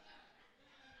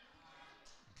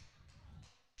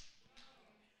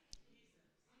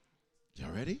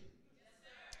 Y'all ready?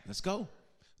 Let's go.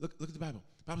 Look at the Bible.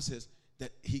 The Bible says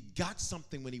that he got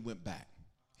something when he went back.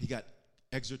 He got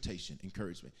exhortation,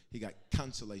 encouragement. He got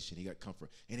consolation. He got comfort.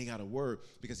 And he got a word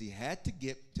because he had to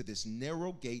get to this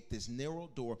narrow gate, this narrow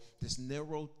door, this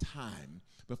narrow time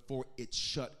before it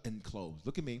shut and closed.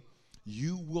 Look at me.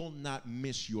 You will not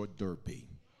miss your derby.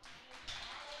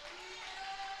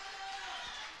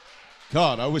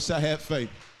 God, I wish I had faith.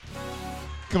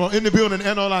 Come on, in the building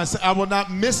and online. Say, I will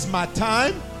not miss my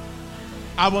time.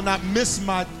 I will not miss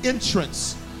my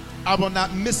entrance. I will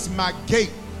not miss my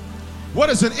gate. What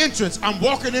is an entrance? I'm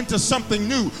walking into something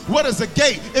new. What is a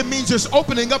gate? It means just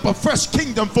opening up a fresh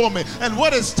kingdom for me. And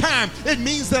what is time? It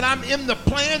means that I'm in the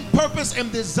plan, purpose,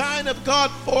 and design of God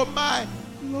for my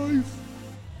life.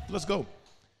 Let's go.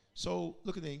 So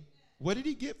look at me. What did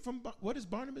he get from, what is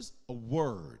Barnabas? A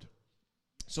word.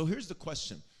 So here's the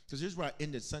question. Because here's where I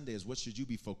ended Sunday is what should you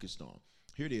be focused on?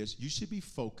 Here it is. You should be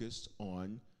focused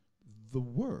on the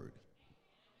word.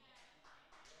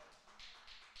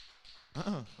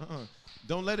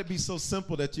 Don't let it be so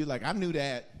simple that you're like, I knew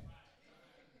that.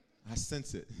 I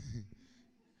sense it.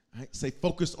 All right? Say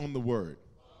focus on the word.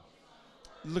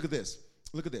 Look at this.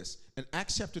 Look at this. In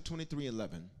Acts chapter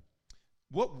 23:11,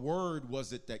 what word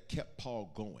was it that kept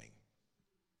Paul going?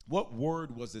 What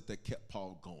word was it that kept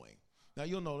Paul going? Now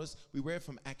you'll notice we read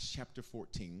from Acts chapter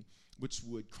 14, which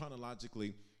would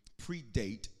chronologically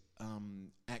predate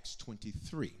Acts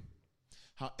 23.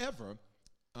 However,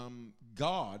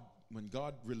 God, when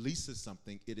God releases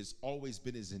something, it has always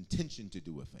been his intention to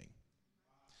do a thing.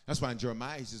 That's why in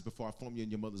Jeremiah he says, before I formed you in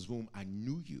your mother's womb, I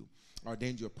knew you. I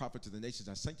ordained you a prophet to the nations.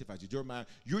 I sanctified you. Jeremiah,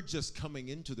 you're just coming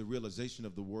into the realization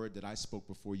of the word that I spoke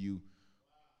before you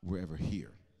were ever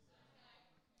here.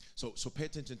 So pay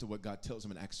attention to what God tells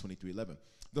him in Acts 23:11.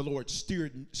 The Lord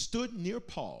stood near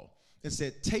Paul and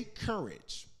said, take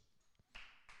courage.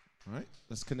 All right,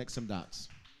 let's connect some dots.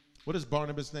 What does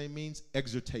Barnabas' name mean?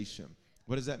 Exhortation.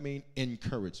 What does that mean?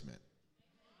 Encouragement.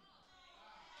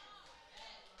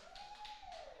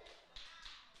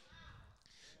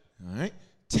 All right.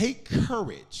 Take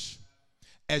courage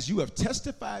as you have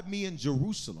testified me in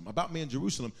Jerusalem, about me in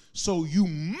Jerusalem, so you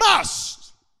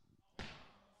must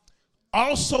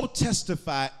also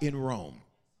testify in Rome.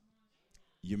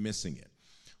 You're missing it.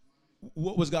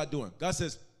 What was God doing? God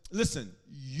says, listen,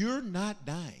 you're not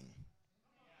dying.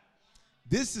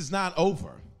 This is not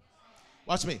over.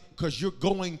 Watch me, because you're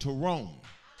going to Rome.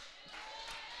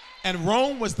 And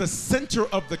Rome was the center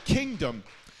of the kingdom.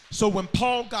 So when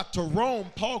Paul got to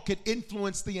Rome, Paul could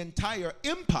influence the entire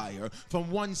empire from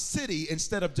one city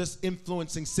instead of just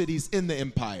influencing cities in the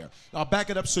empire. I'll back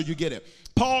it up so you get it.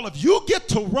 Paul, if you get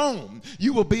to Rome,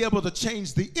 you will be able to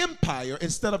change the empire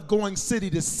instead of going city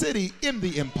to city in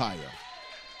the empire.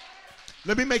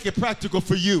 Let me make it practical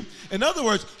for you. In other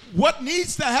words, what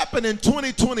needs to happen in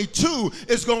 2022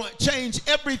 is going to change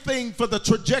everything for the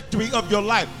trajectory of your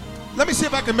life. Let me see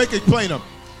if I can make it plainer.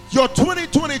 Your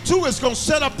 2022 is going to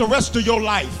set up the rest of your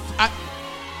life.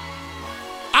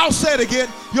 I'll say it again.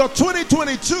 Your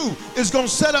 2022 is going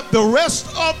to set up the rest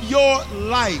of your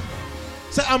life.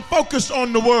 Say, I'm focused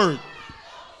on the word.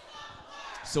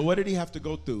 So what did he have to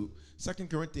go through? 2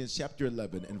 Corinthians chapter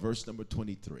 11 and verse number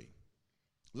 23.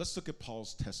 Let's look at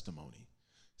Paul's testimony.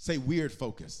 Say weird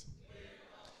focus.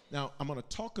 Now, I'm going to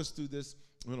talk us through this.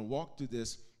 I'm going to walk through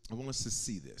this. I want us to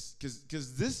see this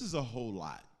because this is a whole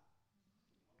lot.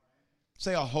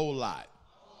 Say a whole lot.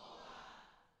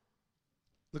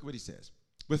 Look what he says.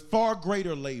 With far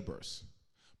greater labors.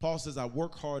 Paul says, I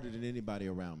work harder than anybody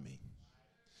around me.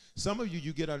 Some of you,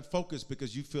 you get unfocused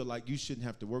because you feel like you shouldn't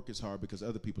have to work as hard because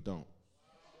other people don't.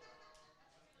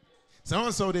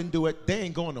 So-and-so didn't do it. They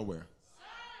ain't going nowhere.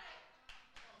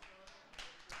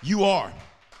 You are.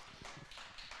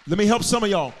 Let me help some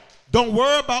of y'all. Don't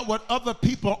worry about what other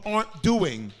people aren't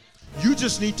doing. You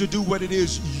just need to do what it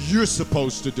is you're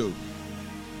supposed to do.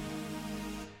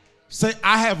 Say,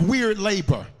 I have weird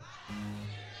labor.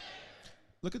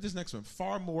 Look at this next one.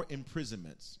 Far more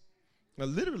imprisonments. Now,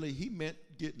 literally, he meant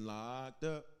getting locked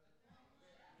up.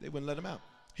 They wouldn't let him out.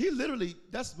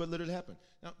 That's what literally happened.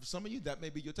 Now, for some of you, that may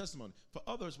be your testimony. For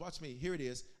others, watch me. Here it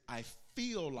is. I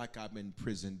feel like I'm in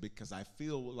prison because I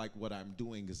feel like what I'm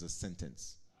doing is a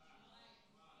sentence.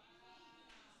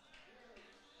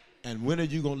 And when are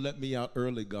you going to let me out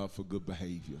early, God, for good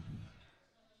behavior?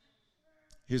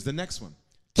 Here's the next one.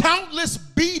 Countless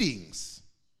beatings.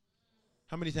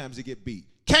 How many times did he get beat?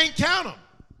 Can't count them.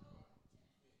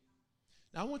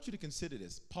 Now, I want you to consider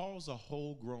this. Paul's a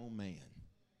whole grown man.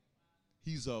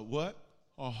 He's a what?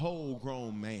 A whole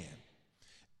grown man.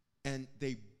 And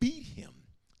they beat him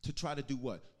to try to do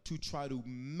what? To try to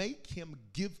make him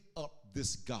give up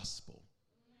this gospel.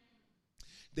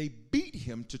 They beat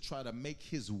him to try to make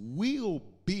his will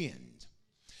bend.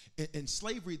 In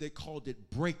slavery, they called it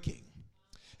breaking.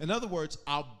 In other words,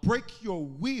 I'll break your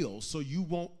will so you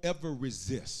won't ever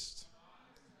resist.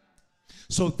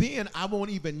 So then I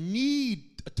won't even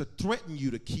need to threaten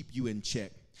you to keep you in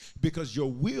check, because your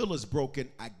will is broken.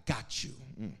 I got you.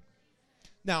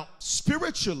 Now,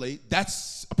 spiritually,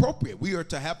 that's appropriate. We are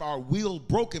to have our will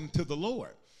broken to the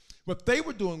Lord. What they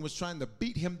were doing was trying to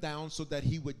beat him down so that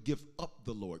he would give up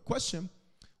the Lord. Question,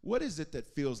 what is it that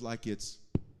feels like it's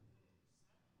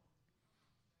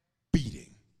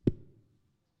beating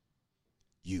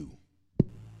you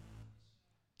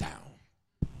down?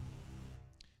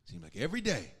 Seems like every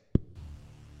day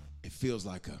it feels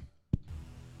like a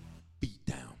beat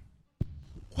down.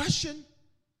 Question,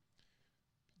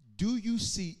 do you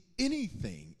see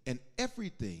anything and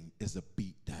everything as a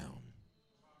beat down?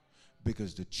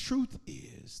 Because the truth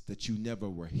is that you never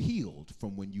were healed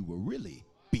from when you were really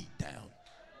beat down.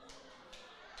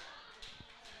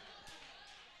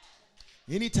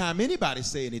 Anytime anybody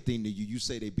say anything to you, you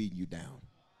say they beating you down.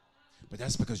 But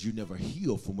that's because you never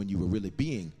healed from when you were really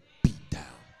being beat down.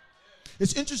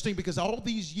 It's interesting because all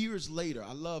these years later,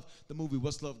 I love the movie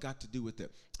What's Love Got to Do with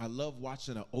It. I love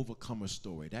watching an overcomer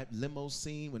story. That limo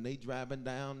scene when they driving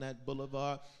down that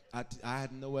boulevard, I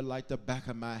know it like the back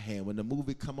of my hand. When the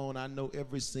movie come on, I know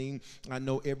every scene. I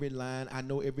know every line. I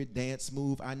know every dance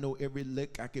move. I know every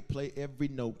lick. I can play every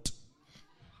note.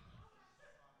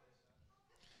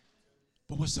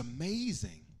 But what's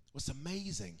amazing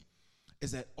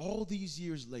is that all these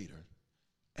years later,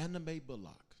 Anna Mae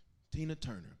Bullock, Tina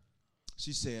Turner,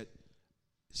 she said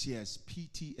she has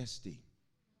PTSD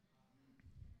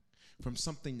from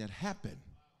something that happened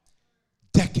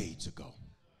decades ago,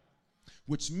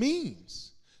 which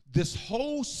means this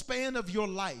whole span of your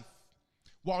life,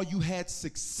 while you had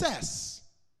success,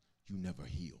 you never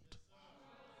healed.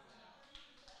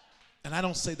 And I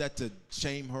don't say that to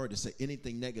shame her, to say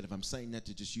anything negative. I'm saying that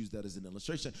to just use that as an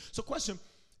illustration. So question,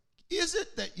 is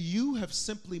it that you have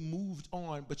simply moved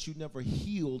on, but you never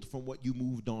healed from what you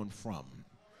moved on from?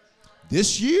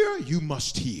 This year, you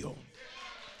must heal.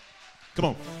 Come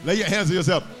on, lay your hands on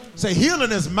yourself. Say,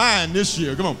 healing is mine this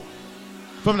year. Come on.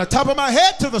 From the top of my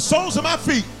head to the soles of my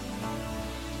feet.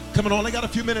 Come on, I only got a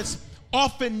few minutes.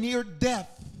 Often near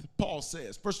death, Paul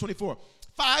says. Verse 24.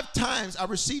 5 times I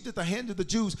received at the hand of the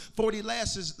Jews 40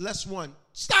 lashes less one.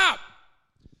 Stop.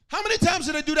 How many times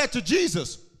did they do that to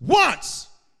Jesus? Once.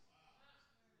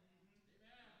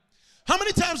 How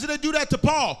many times did they do that to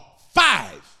Paul?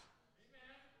 5.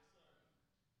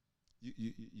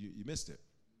 You missed it.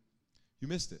 You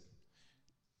missed it.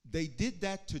 They did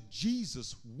that to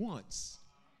Jesus once.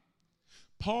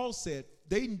 Paul said,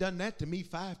 they done that to me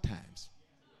 5 times.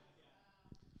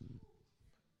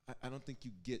 I don't think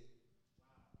you get it.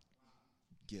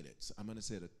 So I'm going to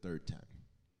say it a 3rd time.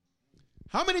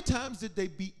 How many times did they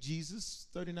beat Jesus?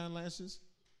 39 lashes?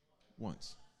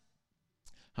 Once.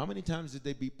 How many times did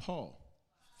they beat Paul?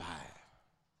 5.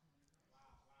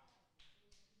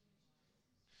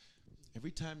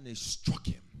 Every time they struck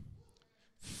him,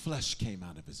 flesh came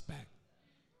out of his back.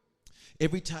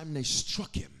 Every time they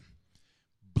struck him,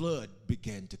 blood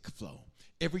began to flow.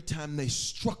 Every time they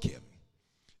struck him,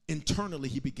 internally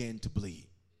he began to bleed.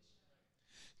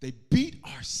 They beat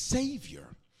our Savior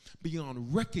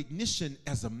beyond recognition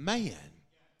as a man,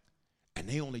 and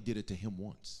they only did it to him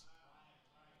once.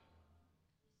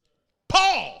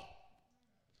 Paul,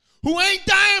 who ain't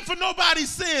dying for nobody's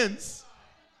sins,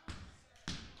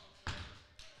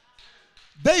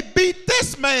 they beat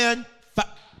this man.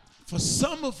 For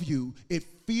some of you, it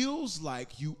feels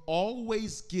like you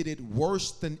always get it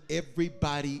worse than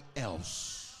everybody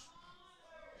else.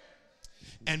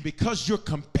 And because you're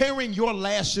comparing your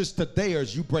lashes to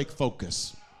theirs, you break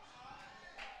focus.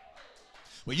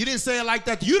 Well, you didn't say it like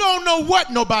that. You don't know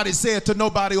what nobody said to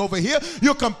nobody over here.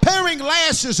 You're comparing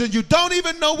lashes and you don't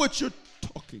even know what you're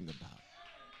talking about.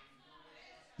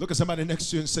 Look at somebody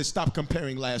next to you and say, stop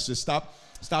comparing lashes. Stop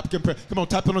comparing. Come on,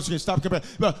 type it on the screen. Stop comparing.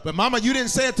 But mama, you didn't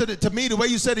say it to me the way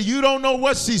you said it. You don't know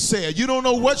what she said. You don't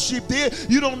know what she did.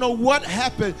 You don't know what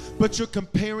happened, but you're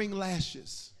comparing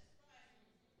lashes.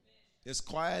 It's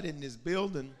quiet in this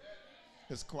building.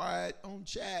 It's quiet on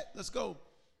chat. Let's go.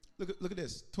 Look at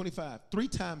this. 25. 3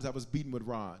 times I was beaten with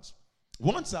rods.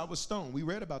 Once I was stoned. We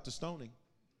read about the stoning.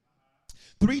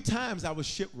 3 times I was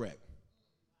shipwrecked.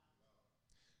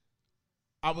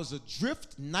 I was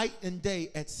adrift night and day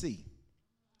at sea.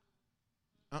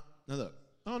 Now look,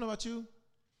 I don't know about you.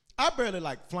 I barely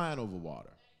like flying over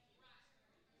water.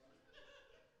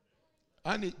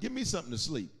 Give me something to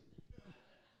sleep.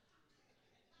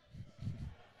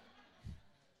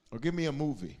 Or give me a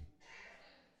movie.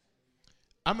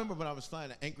 I remember when I was flying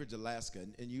to Anchorage, Alaska,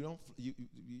 and you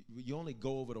only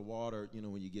go over the water,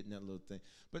 when you get in that little thing.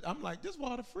 But I'm like, this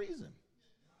water freezing.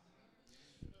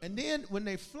 And then when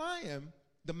they fly him,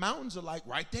 the mountains are like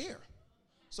right there.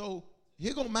 So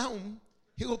here go mountain,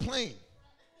 here go plane.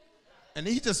 And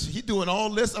he doing all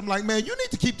this. I'm like, man, you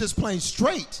need to keep this plane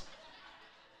straight.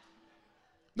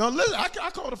 No, listen, I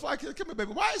called the flight. Come here,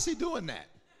 baby. Why is he doing that?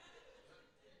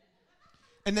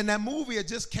 And then that movie had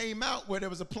just came out where there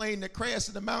was a plane that crashed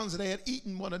in the mountains and they had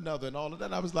eaten one another and all of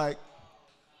that. I was like,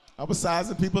 I was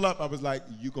sizing people up. I was like,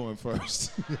 you going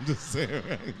first. Just saying.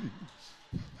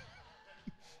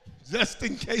 Just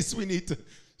in case we need to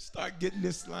start getting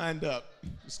this lined up.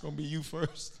 It's going to be you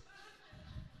first.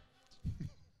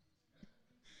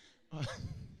 I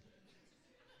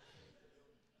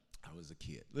was a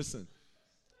kid. Listen.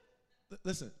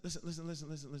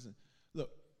 Look,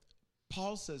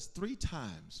 Paul says 3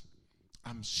 times,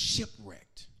 I'm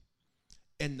shipwrecked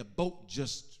and the boat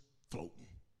just floating.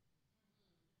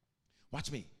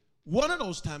 Watch me. One of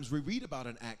those times we read about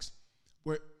in Acts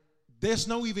where there's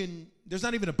not even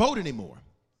a boat anymore.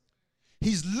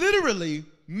 He's literally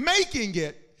making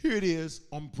it, here it is,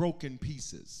 on broken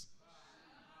pieces.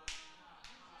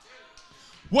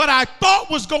 What I thought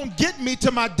was going to get me to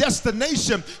my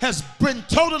destination has been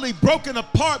totally broken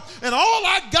apart, and all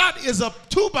I got is a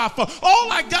 2x4.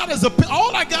 All I got is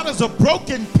a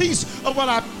broken piece of what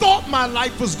I thought my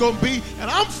life was going to be,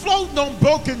 and I'm floating on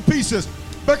broken pieces.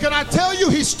 But can I tell you,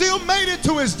 he still made it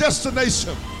to his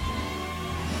destination.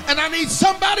 And I need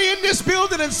somebody in this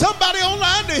building and somebody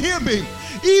online to hear me.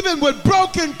 Even with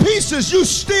broken pieces, you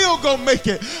still gonna make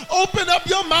it. Open up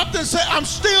your mouth and say, I'm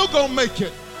still gonna make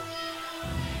it.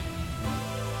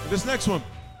 This next one.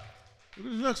 Look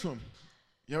at this next one.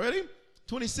 You ready?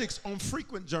 26, on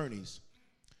frequent journeys.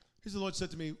 Here's the Lord said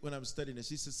to me when I was studying this.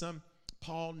 He said, son,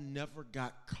 Paul never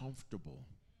got comfortable.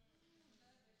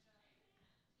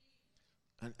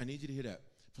 I need you to hear that.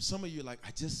 For some of you, like,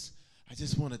 I just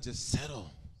want to just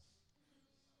settle.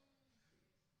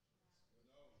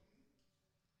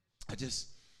 I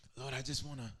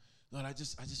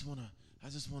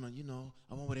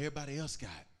want what everybody else got.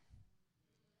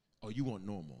 Oh, you want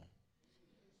normal.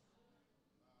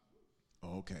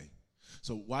 Oh, okay.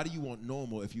 So why do you want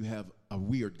normal if you have a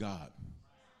weird God?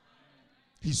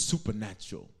 He's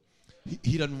supernatural.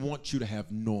 He doesn't want you to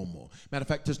have normal. Matter of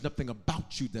fact, there's nothing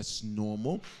about you that's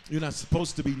normal. You're not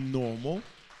supposed to be normal.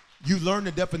 You learn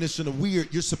the definition of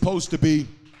weird. You're supposed to be.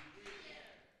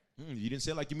 You didn't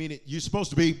say it like you mean it. You're supposed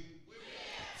to be.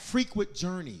 Frequent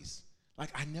journeys.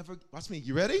 Like watch me,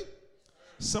 you ready?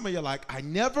 Some of you are like, I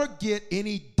never get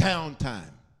any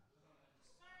downtime.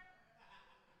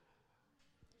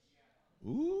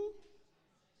 Ooh.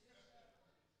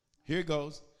 Here it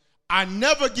goes. I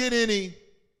never get any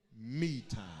me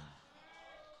time.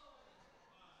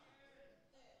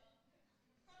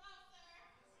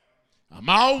 I'm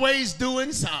always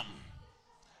doing something.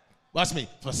 Watch me,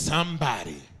 for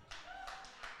somebody.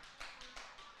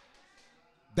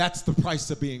 That's the price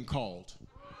of being called.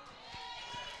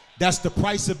 That's the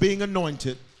price of being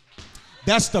anointed.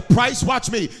 That's the price,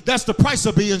 watch me, that's the price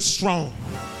of being strong.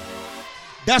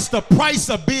 That's the price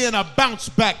of being a bounce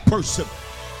back person.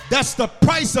 That's the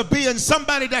price of being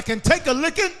somebody that can take a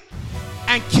licking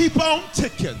and keep on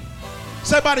ticking.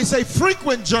 Somebody say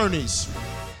frequent journeys.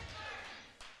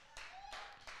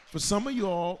 For some of you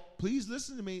all, please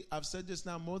listen to me. I've said this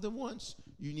now more than once.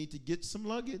 You need to get some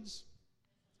luggage.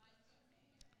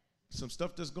 Some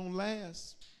stuff that's going to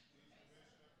last.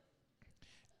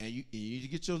 And you need to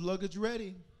get your luggage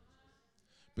ready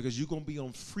because you're going to be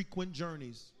on frequent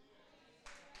journeys.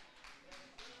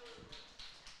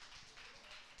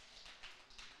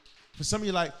 For some of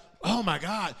you like, oh my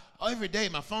God, every day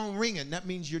my phone ringing. That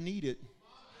means you're needed.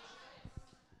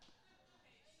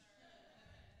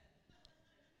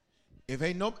 If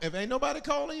ain't nobody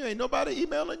calling you, ain't nobody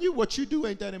emailing you, what you do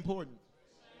ain't that important.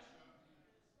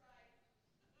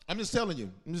 I'm just telling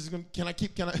you. Can I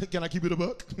keep it a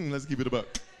buck? Let's keep it a buck.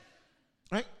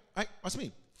 Right? Watch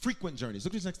me. Frequent journeys.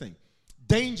 Look at this next thing.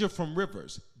 Danger from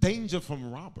rivers. Danger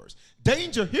from robbers.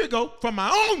 Danger, here you go, from my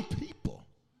own people.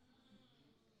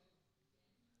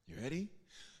 You ready?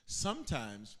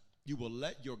 Sometimes you will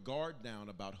let your guard down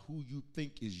about who you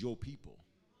think is your people.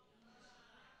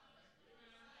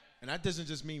 And that doesn't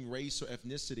just mean race or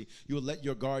ethnicity. You will let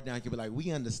your guard down. You'll be like,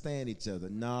 we understand each other.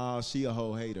 Nah, she a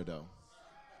whole hater though.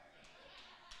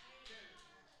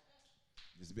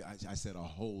 I said a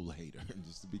whole hater,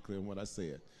 just to be clear on what I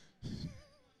said.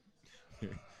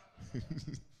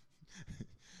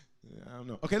 I don't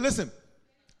know. Okay, listen.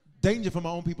 Danger from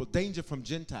our own people. Danger from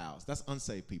Gentiles. That's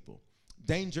unsaved people.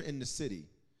 Danger in the city.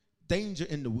 Danger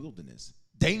in the wilderness.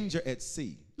 Danger at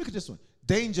sea. Look at this one.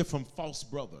 Danger from false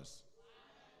brothers.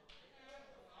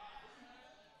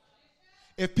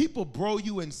 If people bro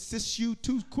you and sis you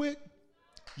too quick,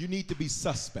 you need to be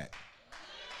suspect.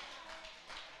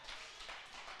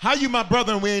 How you my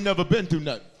brother and we ain't never been through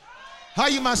nothing? How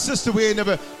you my sister, we ain't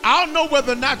never. I don't know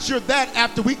whether or not you're that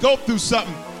after we go through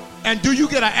something. And do you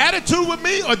get an attitude with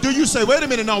me, or do you say, wait a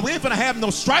minute, no, we ain't finna have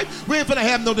no strife, we ain't finna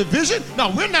have no division.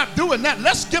 No, we're not doing that.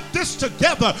 Let's get this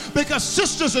together, because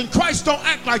sisters in Christ don't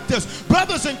act like this.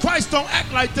 Brothers in Christ don't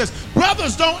act like this.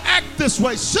 Brothers don't act this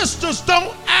way. Sisters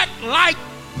don't act like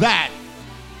that.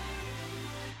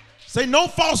 Say no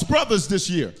false brothers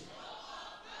this year.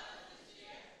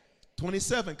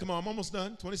 27, come on, I'm almost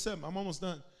done. 27, I'm almost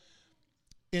done.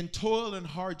 In toil and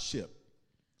hardship.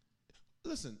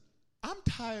 Listen, I'm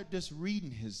tired just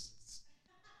reading his.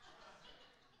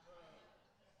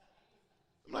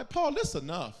 I'm like, Paul, this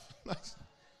enough.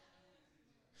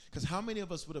 Because how many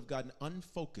of us would have gotten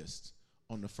unfocused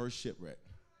on the first shipwreck?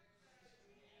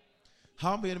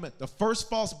 How many of them, the first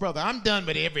false brother, I'm done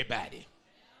with everybody.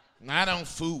 I don't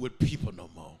fool with people no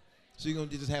more. So you're going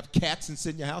to just have cats and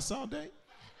sit in your house all day?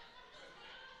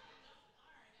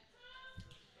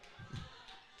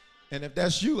 And if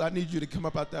that's you, I need you to come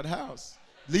up out that house.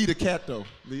 Lead a cat, though.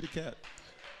 Lead a cat.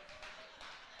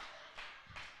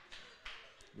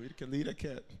 Lead a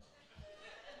cat.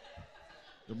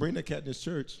 Don't bring that cat in this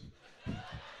church.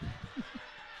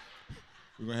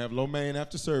 We're going to have lo mein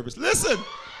after service. Listen.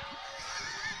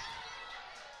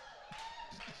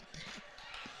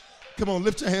 Come on,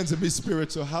 lift your hands and be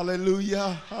spiritual.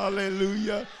 Hallelujah.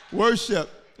 Hallelujah. Worship.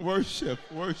 Worship.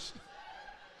 Worship.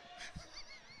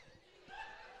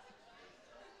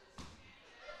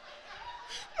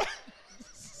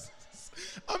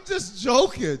 I'm just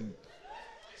joking.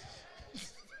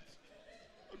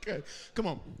 Okay, come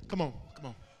on.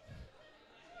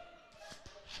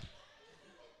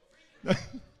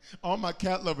 All my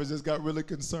cat lovers just got really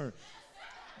concerned.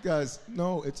 Guys,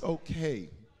 no, it's okay.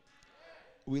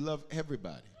 We love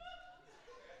everybody.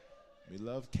 We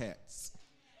love cats.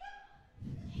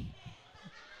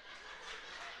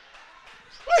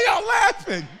 Why y'all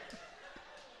laughing?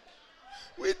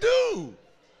 We do.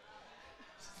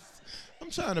 I'm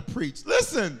trying to preach.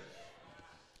 Listen.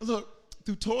 Look,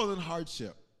 through toil and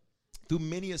hardship, through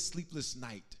many a sleepless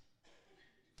night,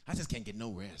 I just can't get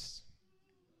no rest.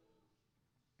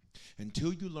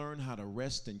 Until you learn how to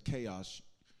rest in chaos,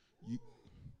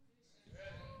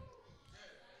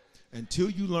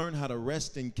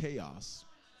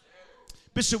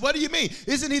 Bishop, what do you mean?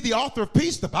 Isn't he the author of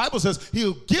peace? The Bible says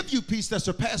he'll give you peace that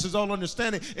surpasses all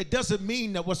understanding. It doesn't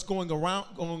mean that what's going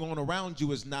on around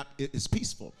you is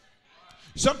peaceful.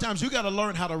 Sometimes you got to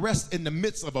learn how to rest in the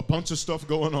midst of a bunch of stuff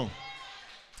going on.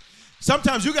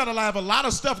 Sometimes you got to have a lot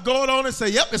of stuff going on and say,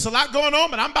 yep, it's a lot going on,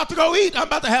 but I'm about to go eat. I'm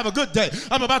about to have a good day.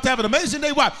 I'm about to have an amazing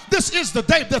day. Why? This is the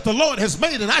day that the Lord has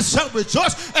made, and I shall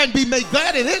rejoice and be made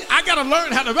glad in it. I got to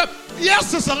learn how to rest.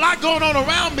 Yes, there's a lot going on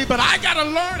around me, but I got to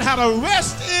learn how to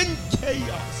rest in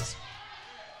chaos.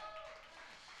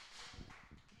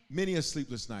 Many a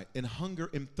sleepless night, and hunger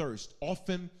and thirst,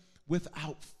 often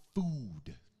without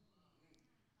food.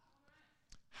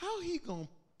 How he gonna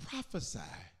prophesy?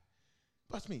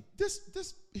 Watch me.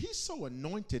 He's so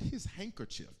anointed, his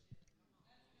handkerchief.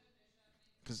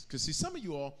 Because see, some of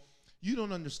you all, you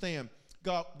don't understand.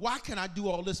 God, why can I do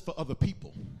all this for other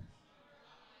people?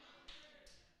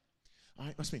 All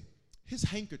right, watch me. His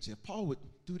handkerchief, Paul would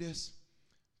do this.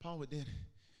 Paul would then,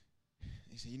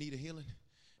 he said, you need a healing?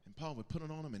 And Paul would put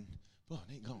it on him and, boy,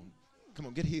 they ain't gone. Come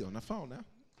on, get healed. Now fall now.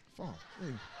 Fall.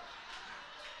 Hey.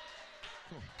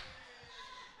 Come on.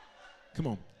 Come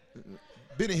on.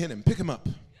 Benny Hinn, pick him up.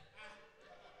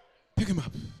 Pick him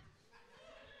up.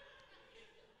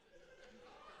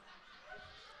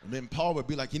 And then Paul would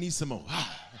be like, you need some more.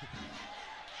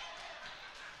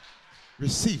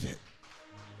 Receive it.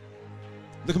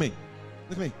 Look at me.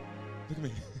 Look at me. Look at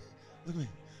me. Look at me.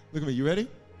 Look at me. You ready?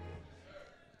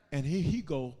 And here he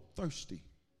go, thirsty,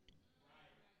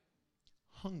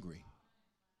 hungry,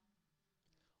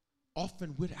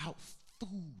 often without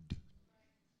food.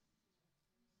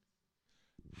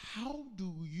 How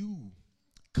do you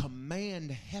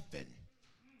command heaven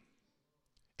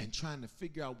and trying to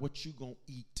figure out what you're going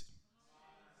to eat?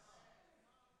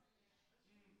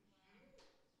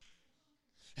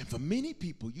 And for many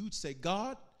people, you'd say,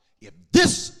 God, if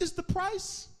this is the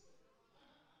price,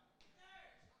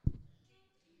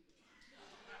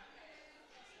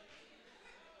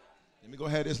 Let me go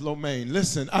ahead, this lo mein.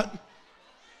 Listen,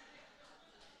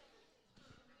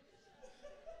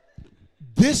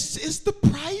 this is the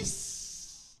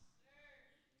price.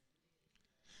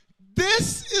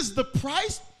 This is the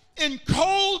price in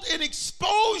cold and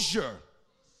exposure.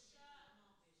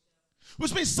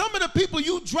 Which means some of the people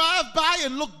you drive by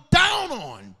and look down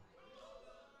on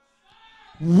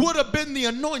would have been the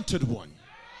anointed one.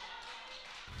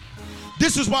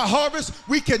 This is why, Harvest,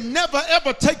 we can never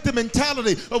ever take the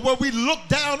mentality of where we look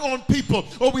down on people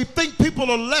or we think people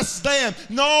are less than.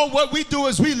 No, what we do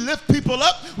is we lift people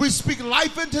up. We speak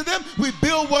life into them. We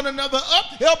build one another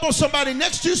up. Elbow somebody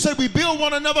next to you, say we build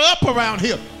one another up around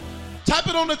here. Type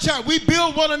it on the chat. We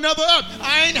build one another up.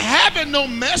 I ain't having no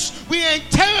mess. We ain't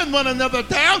tearing one another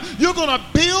down. You're going to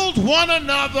build one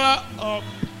another up.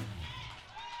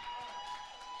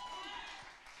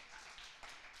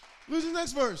 Who's the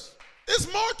next verse?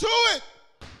 There's more to it.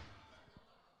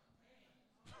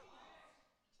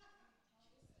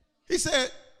 He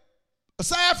said,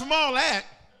 aside from all that,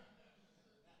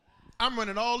 I'm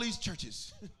running all these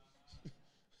churches.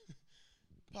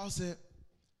 Paul said,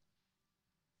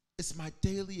 it's my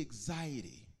daily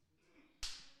anxiety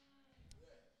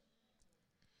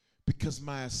because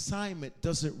my assignment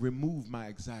doesn't remove my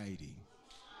anxiety.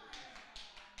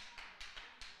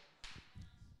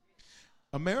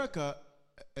 America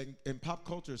and pop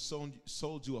culture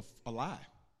sold you a lie.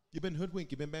 You've been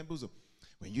hoodwinked. You've been bamboozled.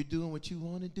 When you're doing what you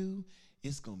want to do,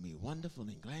 it's going to be wonderful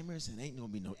and glamorous and ain't going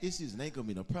to be no issues and ain't going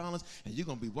to be no problems. And you're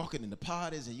going to be walking in the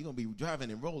parties and you're going to be driving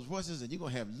in Rolls Royces and you're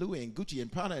going to have Louis and Gucci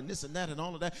and Prada and this and that and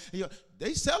all of that. And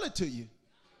they sell it to you.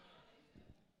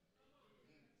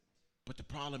 But the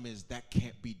problem is that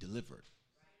can't be delivered.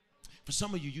 For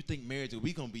some of you, you think marriage,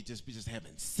 we going to be just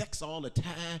having sex all the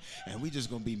time, and we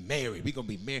just going to be married. We're going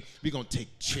to be married. We're going to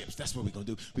take trips. That's what we're going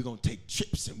to do. We're going to take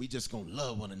trips, and we just going to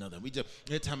love one another.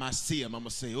 Every time I see them, I'm going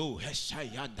to say, oh,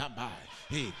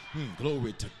 hey,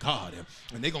 glory to God.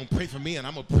 And they're going to pray for me, and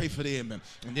I'm going to pray for them.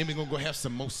 And then we're going to go have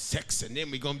some more sex, and then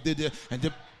we're going to do this.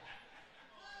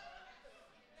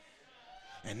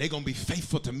 And they're going to be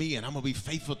faithful to me, and I'm going to be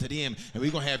faithful to them. And we're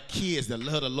going to have kids that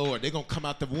love the Lord. They're going to come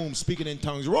out the womb speaking in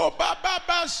tongues.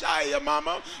 Ro-ba-ba-ba-shaya,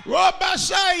 mama.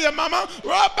 Ro-ba-shaya, mama.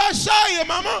 Ro-ba-shaya,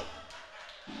 mama.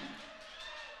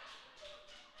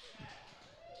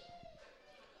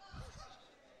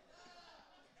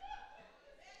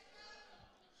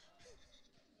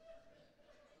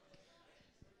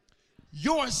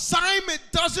 Your assignment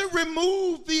doesn't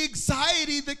remove the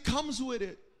anxiety that comes with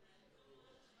it.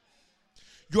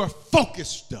 Your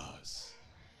focus does.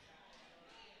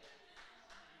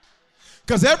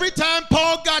 Because every time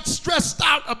Paul got stressed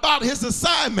out about his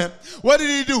assignment, what did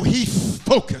he do? He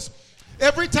focused.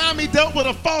 Every time he dealt with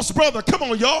a false brother, come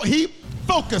on, y'all, he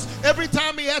focused. Every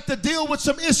time he had to deal with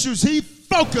some issues, he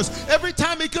focused. Every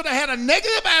time he could have had a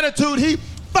negative attitude, he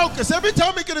focused. Every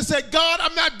time he could have said, God,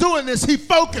 I'm not doing this, he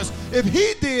focused. If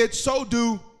he did, so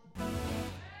do.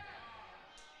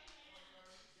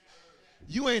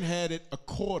 You ain't had it a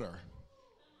quarter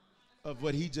of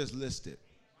what he just listed.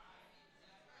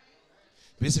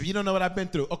 Bishop, you don't know what I've been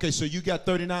through. Okay, so you got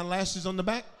 39 lashes on the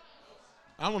back?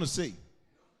 I want to see.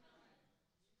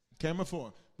 Camera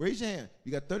 4. Raise your hand.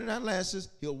 You got 39 lashes.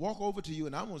 He'll walk over to you,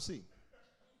 and I want to see.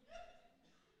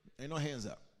 Ain't no hands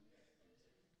up.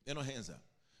 Ain't no hands up.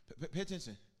 Pay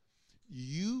attention.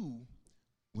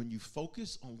 When you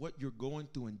focus on what you're going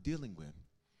through and dealing with,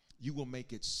 you will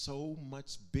make it so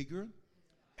much bigger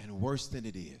and worse than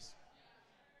it is.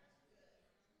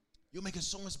 You'll make it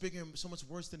so much bigger and so much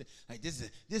worse than it. Like this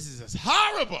is just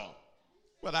horrible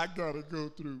what I gotta go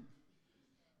through.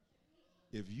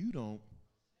 If you don't,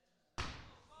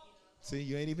 see,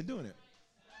 you ain't even doing it.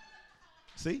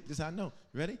 See, this is how I know.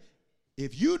 Ready?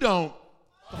 If you don't,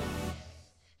 I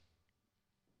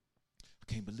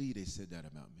can't believe they said that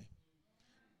about me.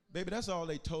 Baby, that's all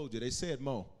they told you. They said,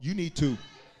 Mo, you need to.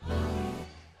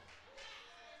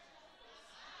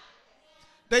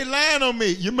 They lying on me.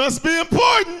 You must be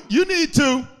important. You need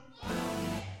to.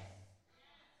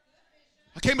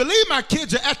 I can't believe my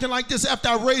kids are acting like this after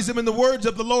I raised them in the words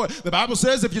of the Lord. The Bible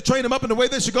says if you train them up in the way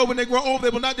they should go when they grow old, they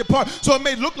will not depart. So it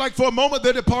may look like for a moment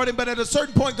they're departing, but at a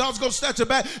certain point, God's going to snatch it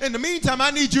back. In the meantime,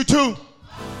 I need you to.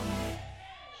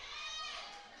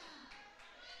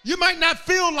 You might not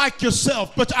feel like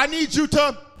yourself, but I need you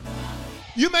to.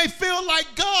 You may feel like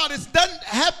God, it doesn't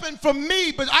happen for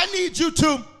me, but I need you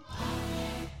to.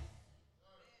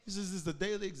 This is the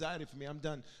daily anxiety for me. I'm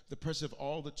done. The pressure of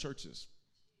all the churches.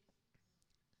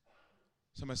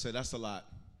 Somebody said, that's a lot.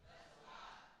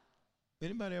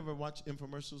 Anybody ever watch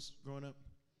infomercials growing up?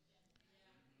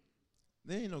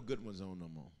 There ain't no good ones on no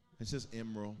more. It's just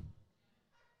Emerald.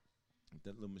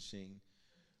 that little machine.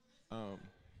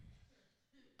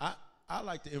 I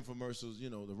like the infomercials, you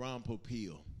know, the Ron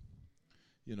Popeil,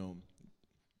 you know,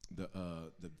 the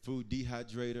food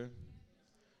dehydrator,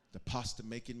 the pasta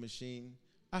making machine.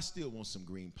 I still want some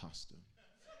green pasta.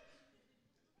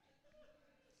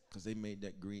 Because they made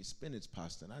that green spinach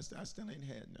pasta, and I still ain't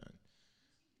had none.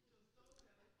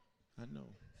 I know.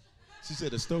 She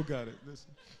said the stove got it.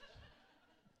 Listen.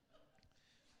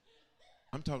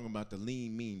 I'm talking about the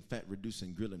lean, mean,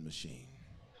 fat-reducing grilling machine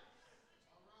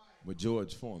with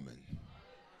George Foreman.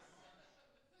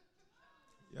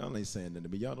 Y'all ain't saying nothing to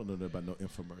me. Y'all don't know nothing about no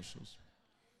infomercials.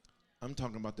 I'm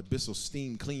talking about the Bissell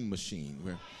steam clean machine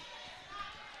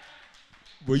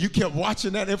where you kept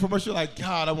watching that infomercial like,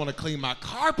 God, I want to clean my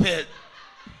carpet.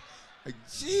 Like,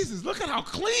 Jesus, look at how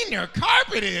clean their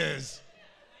carpet is.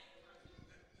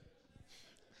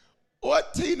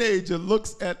 What teenager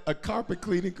looks at a carpet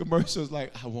cleaning commercial is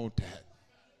like, I want that?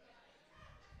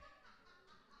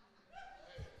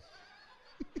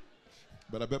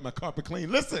 But I bet my carpet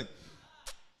clean. Listen,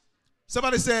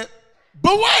 somebody said,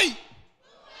 but wait,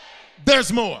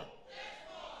 there's more.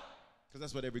 Because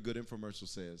that's what every good infomercial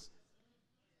says.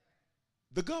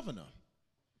 The governor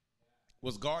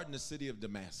was guarding the city of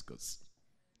Damascus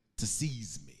to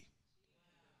seize me.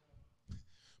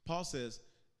 Paul says,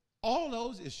 all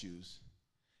those issues,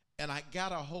 and I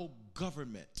got a whole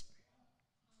government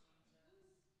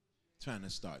trying to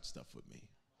start stuff with me.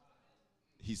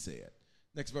 He said,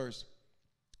 next verse,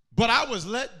 but I was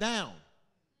let down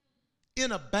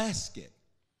in a basket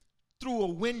through a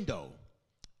window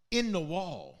in the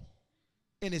wall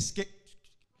and escaped.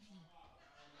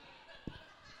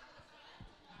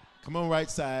 Come on, right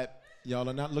side. Y'all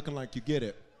are not looking like you get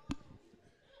it.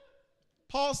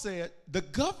 Paul said the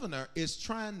governor is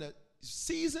trying to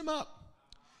seize him up,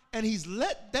 and he's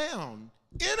let down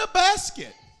in a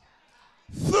basket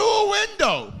through a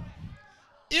window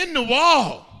in the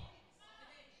wall.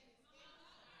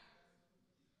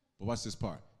 But watch this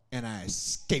part. And I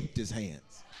escaped his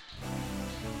hands.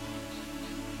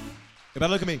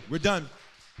 Everybody look at me. We're done.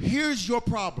 Here's your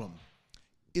problem,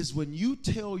 is when you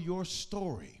tell your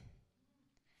story,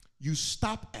 you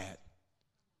stop at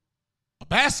a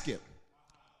basket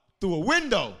through a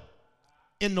window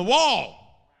in the wall.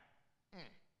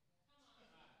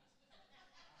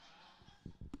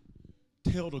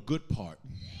 Tell the good part.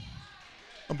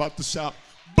 I'm about to shout,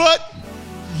 but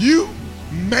you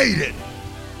made it.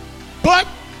 But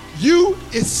you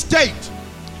escaped.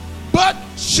 But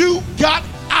you got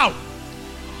out.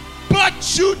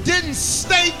 But you didn't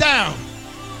stay down.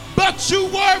 But you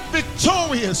were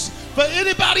victorious. For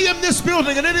anybody in this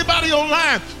building and anybody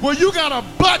online, well, you got a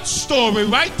but story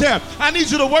right there. I need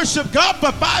you to worship God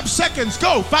for 5 seconds.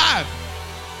 Go. 5,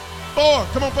 4.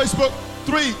 Come on, Facebook.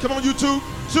 3. Come on, YouTube.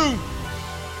 2,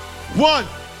 1.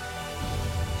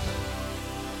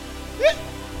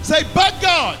 Say, but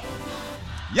God.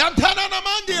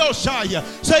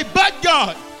 Say, but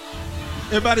God.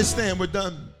 Everybody stand. We're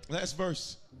done. Last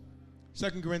verse.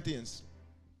 2 Corinthians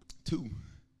 2.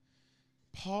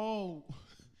 Paul,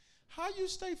 how you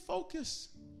stay focused?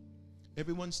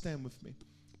 Everyone stand with me.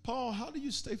 Paul, how do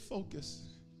you stay focused?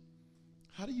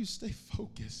 How do you stay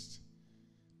focused?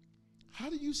 How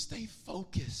do you stay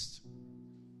focused?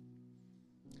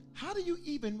 How do you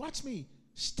even, watch me,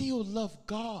 still love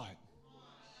God?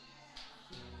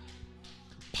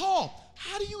 Paul,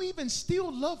 how do you even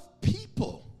still love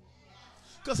people?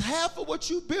 Because half of what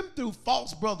you've been through,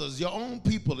 false brothers, your own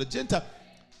people, the Gentile,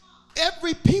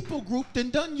 every people group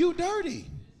done you dirty.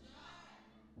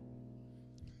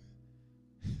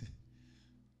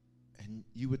 And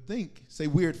you would think, say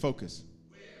weird focus.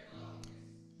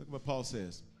 Look at what Paul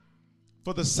says.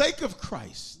 For the sake of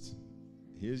Christ,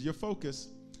 here's your focus,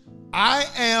 I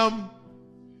am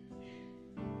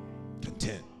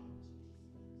content.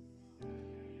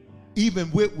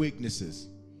 Even with weaknesses.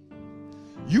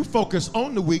 You focus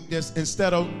on the weakness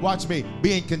instead of, watch me,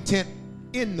 being content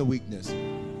in the weakness.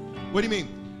 What do you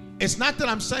mean? It's not that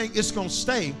I'm saying it's going to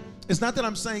stay. It's not that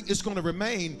I'm saying it's going to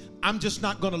remain. I'm just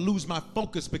not going to lose my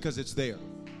focus because it's there.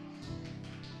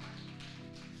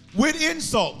 With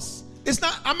insults,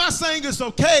 I'm not saying it's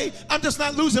okay. I'm just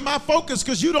not losing my focus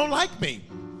because you don't like me.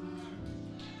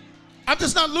 I'm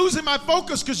just not losing my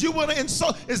focus because you want to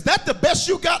insult. Is that the best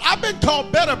you got? I've been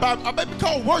called I've been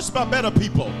called worse by better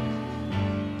people.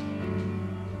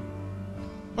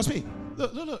 Watch me.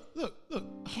 Look.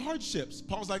 Hardships.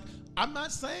 Paul's like, I'm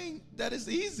not saying that it's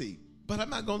easy, but I'm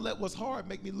not going to let what's hard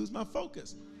make me lose my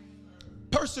focus.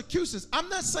 Persecutions. I'm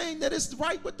not saying that it's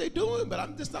right what they're doing, but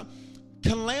I'm just not.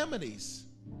 Calamities.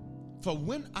 For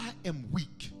when I am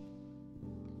weak,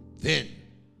 then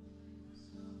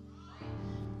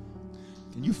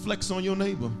Can you flex on your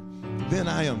neighbor? Then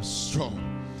I am strong.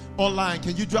 Online,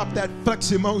 can you drop that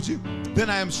flex emoji? Then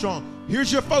I am strong.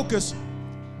 Here's your focus.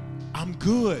 I'm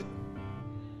good.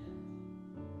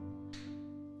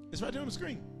 It's right there on the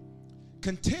screen.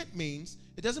 Content means,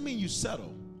 it doesn't mean you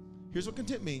settle. Here's what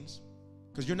content means.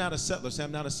 Because you're not a settler. Say,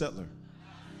 I'm not a settler.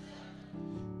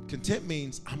 Content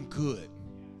means I'm good.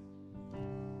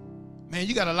 Man,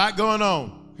 you got a lot going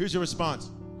on. Here's your response.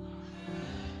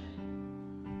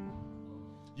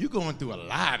 You're going through a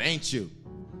lot, ain't you?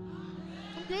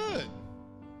 I'm good.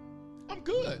 I'm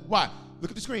good. Why? Look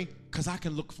at the screen. Because I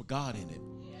can look for God in it.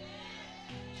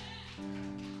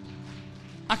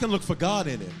 I can look for God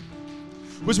in it.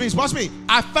 Which means, watch me,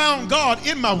 I found God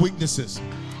in my weaknesses.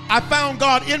 I found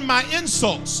God in my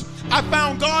insults. I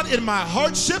found God in my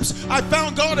hardships. I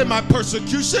found God in my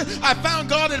persecution. I found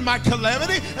God in my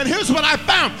calamity. And here's what I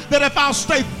found, that if I'll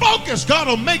stay focused, God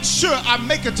will make sure I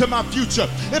make it to my future.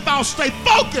 If I'll stay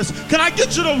focused, can I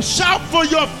get you to shout for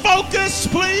your focus,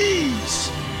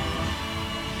 please?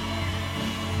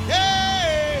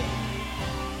 Yay!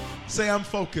 Say, I'm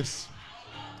focused.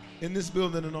 In this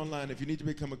building and online, if you need to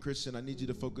become a Christian, I need you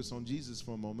to focus on Jesus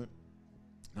for a moment,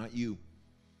 not you.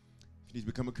 If you need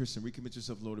to become a Christian, recommit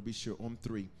yourself, Lord, to be sure. On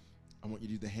 3, I want you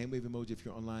to do the hand wave emoji. If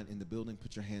you're online in the building,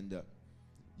 put your hand up.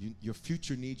 Your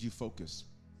future needs you focused.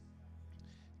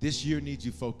 This year needs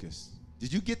you focused.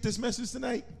 Did you get this message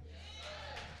tonight?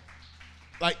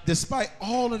 Like, despite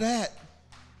all of that,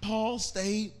 Paul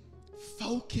stayed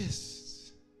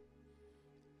focused.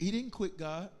 He didn't quit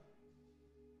God.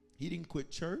 He didn't quit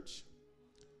church.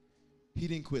 He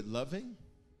didn't quit loving.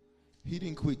 He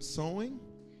didn't quit sowing.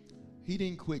 He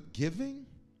didn't quit giving.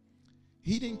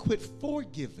 He didn't quit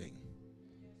forgiving.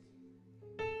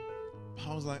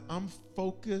 I was like, I'm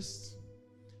focused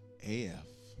AF.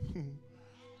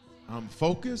 I'm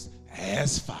focused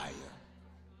as fire.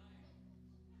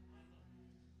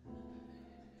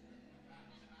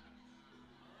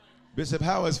 Bishop,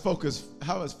 how is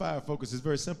fire focused? It's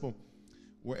very simple.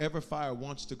 Wherever fire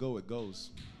wants to go, it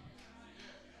goes.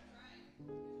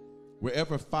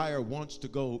 Wherever fire wants to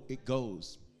go, it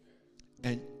goes.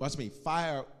 And watch me,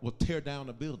 fire will tear down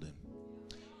a building.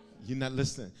 You're not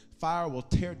listening. Fire will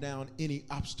tear down any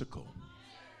obstacle.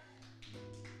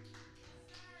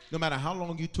 No matter how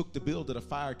long you took to build it, a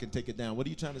fire can take it down. What are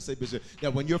you trying to say, Bishop?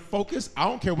 That when you're focused, I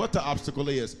don't care what the obstacle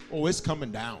is. Oh, it's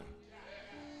coming down.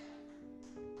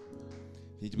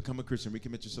 You need to become a Christian.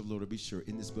 Recommit yourself, Lord, to be sure.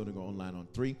 In this building or online. On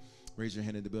 3, raise your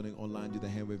hand in the building. Online, do the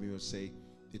hand wave and say,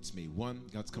 it's me. 1,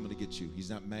 God's coming to get you.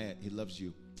 He's not mad. He loves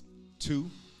you. 2,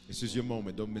 this is your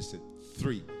moment. Don't miss it.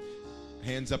 3,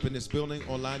 hands up in this building.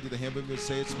 Online, do the hand wave and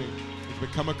say, it's me. If you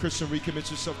become a Christian, recommit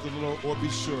yourself to the Lord or be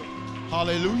sure.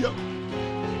 Hallelujah.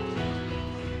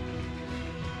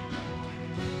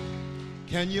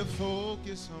 Can you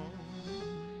focus on?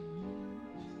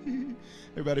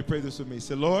 Everybody pray this with me.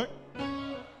 Say, Lord,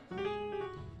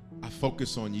 I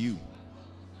focus on you.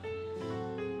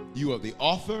 You are the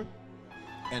author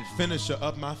and finisher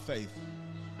of my faith.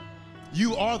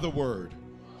 You are the word.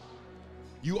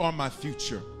 You are my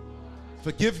future.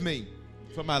 Forgive me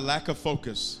for my lack of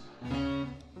focus. In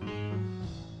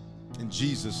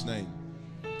Jesus' name,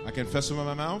 I confess with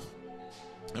my mouth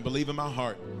and believe in my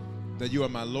heart that you are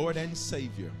my Lord and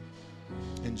Savior.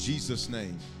 In Jesus'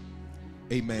 name,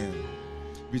 amen.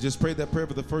 If you just prayed that prayer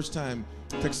for the first time,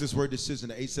 text this word decision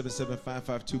to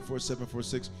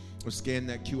 877-552-4746 or scan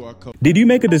that QR code. Did you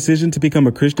make a decision to become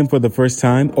a Christian for the first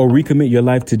time or recommit your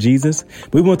life to Jesus?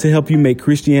 We want to help you make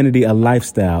Christianity a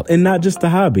lifestyle and not just a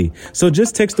hobby. So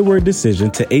just text the word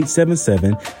decision to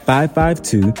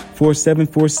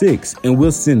 877-552-4746 and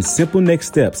we'll send simple next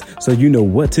steps so you know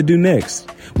what to do next.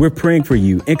 We're praying for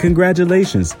you and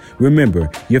congratulations. Remember,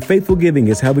 your faithful giving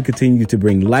is how we continue to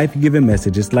bring life-giving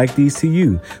messages like these to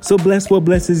you. So bless what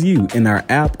blesses you in our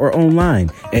app or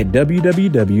online at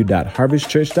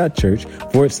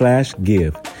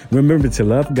www.harvestchurch.church/give. Remember to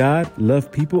love God,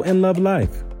 love people, and love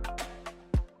life.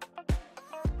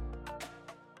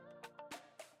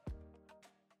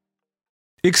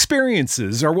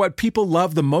 Experiences are what people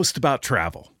love the most about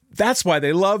travel. That's why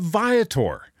they love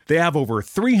Viator. They have over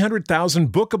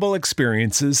 300,000 bookable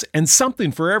experiences and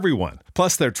something for everyone.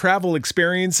 Plus, their travel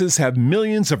experiences have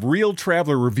millions of real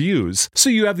traveler reviews, so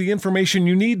you have the information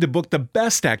you need to book the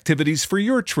best activities for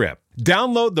your trip.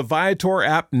 Download the Viator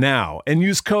app now and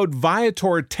use code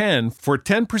Viator10 for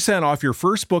 10% off your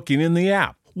first booking in the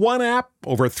app. One app,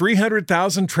 over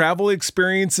 300,000 travel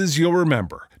experiences you'll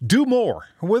remember. Do more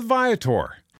with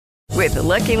Viator. With the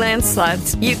Lucky Land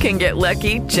Slots, you can get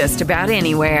lucky just about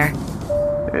anywhere.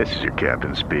 This is your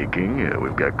captain speaking.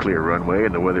 We've got clear runway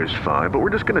and the weather's fine, but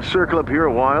we're just going to circle up here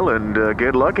a while and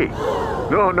get lucky.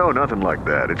 No, nothing like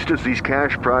that. It's just these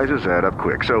cash prizes add up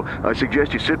quick. So I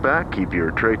suggest you sit back, keep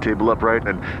your tray table upright,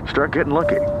 and start getting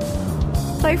lucky.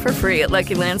 Play for free at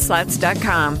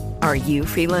LuckyLandSlots.com. Are you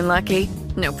feeling lucky?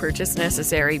 No purchase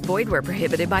necessary. Void where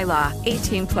prohibited by law.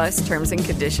 18+ terms and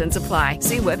conditions apply.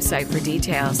 See website for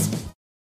details.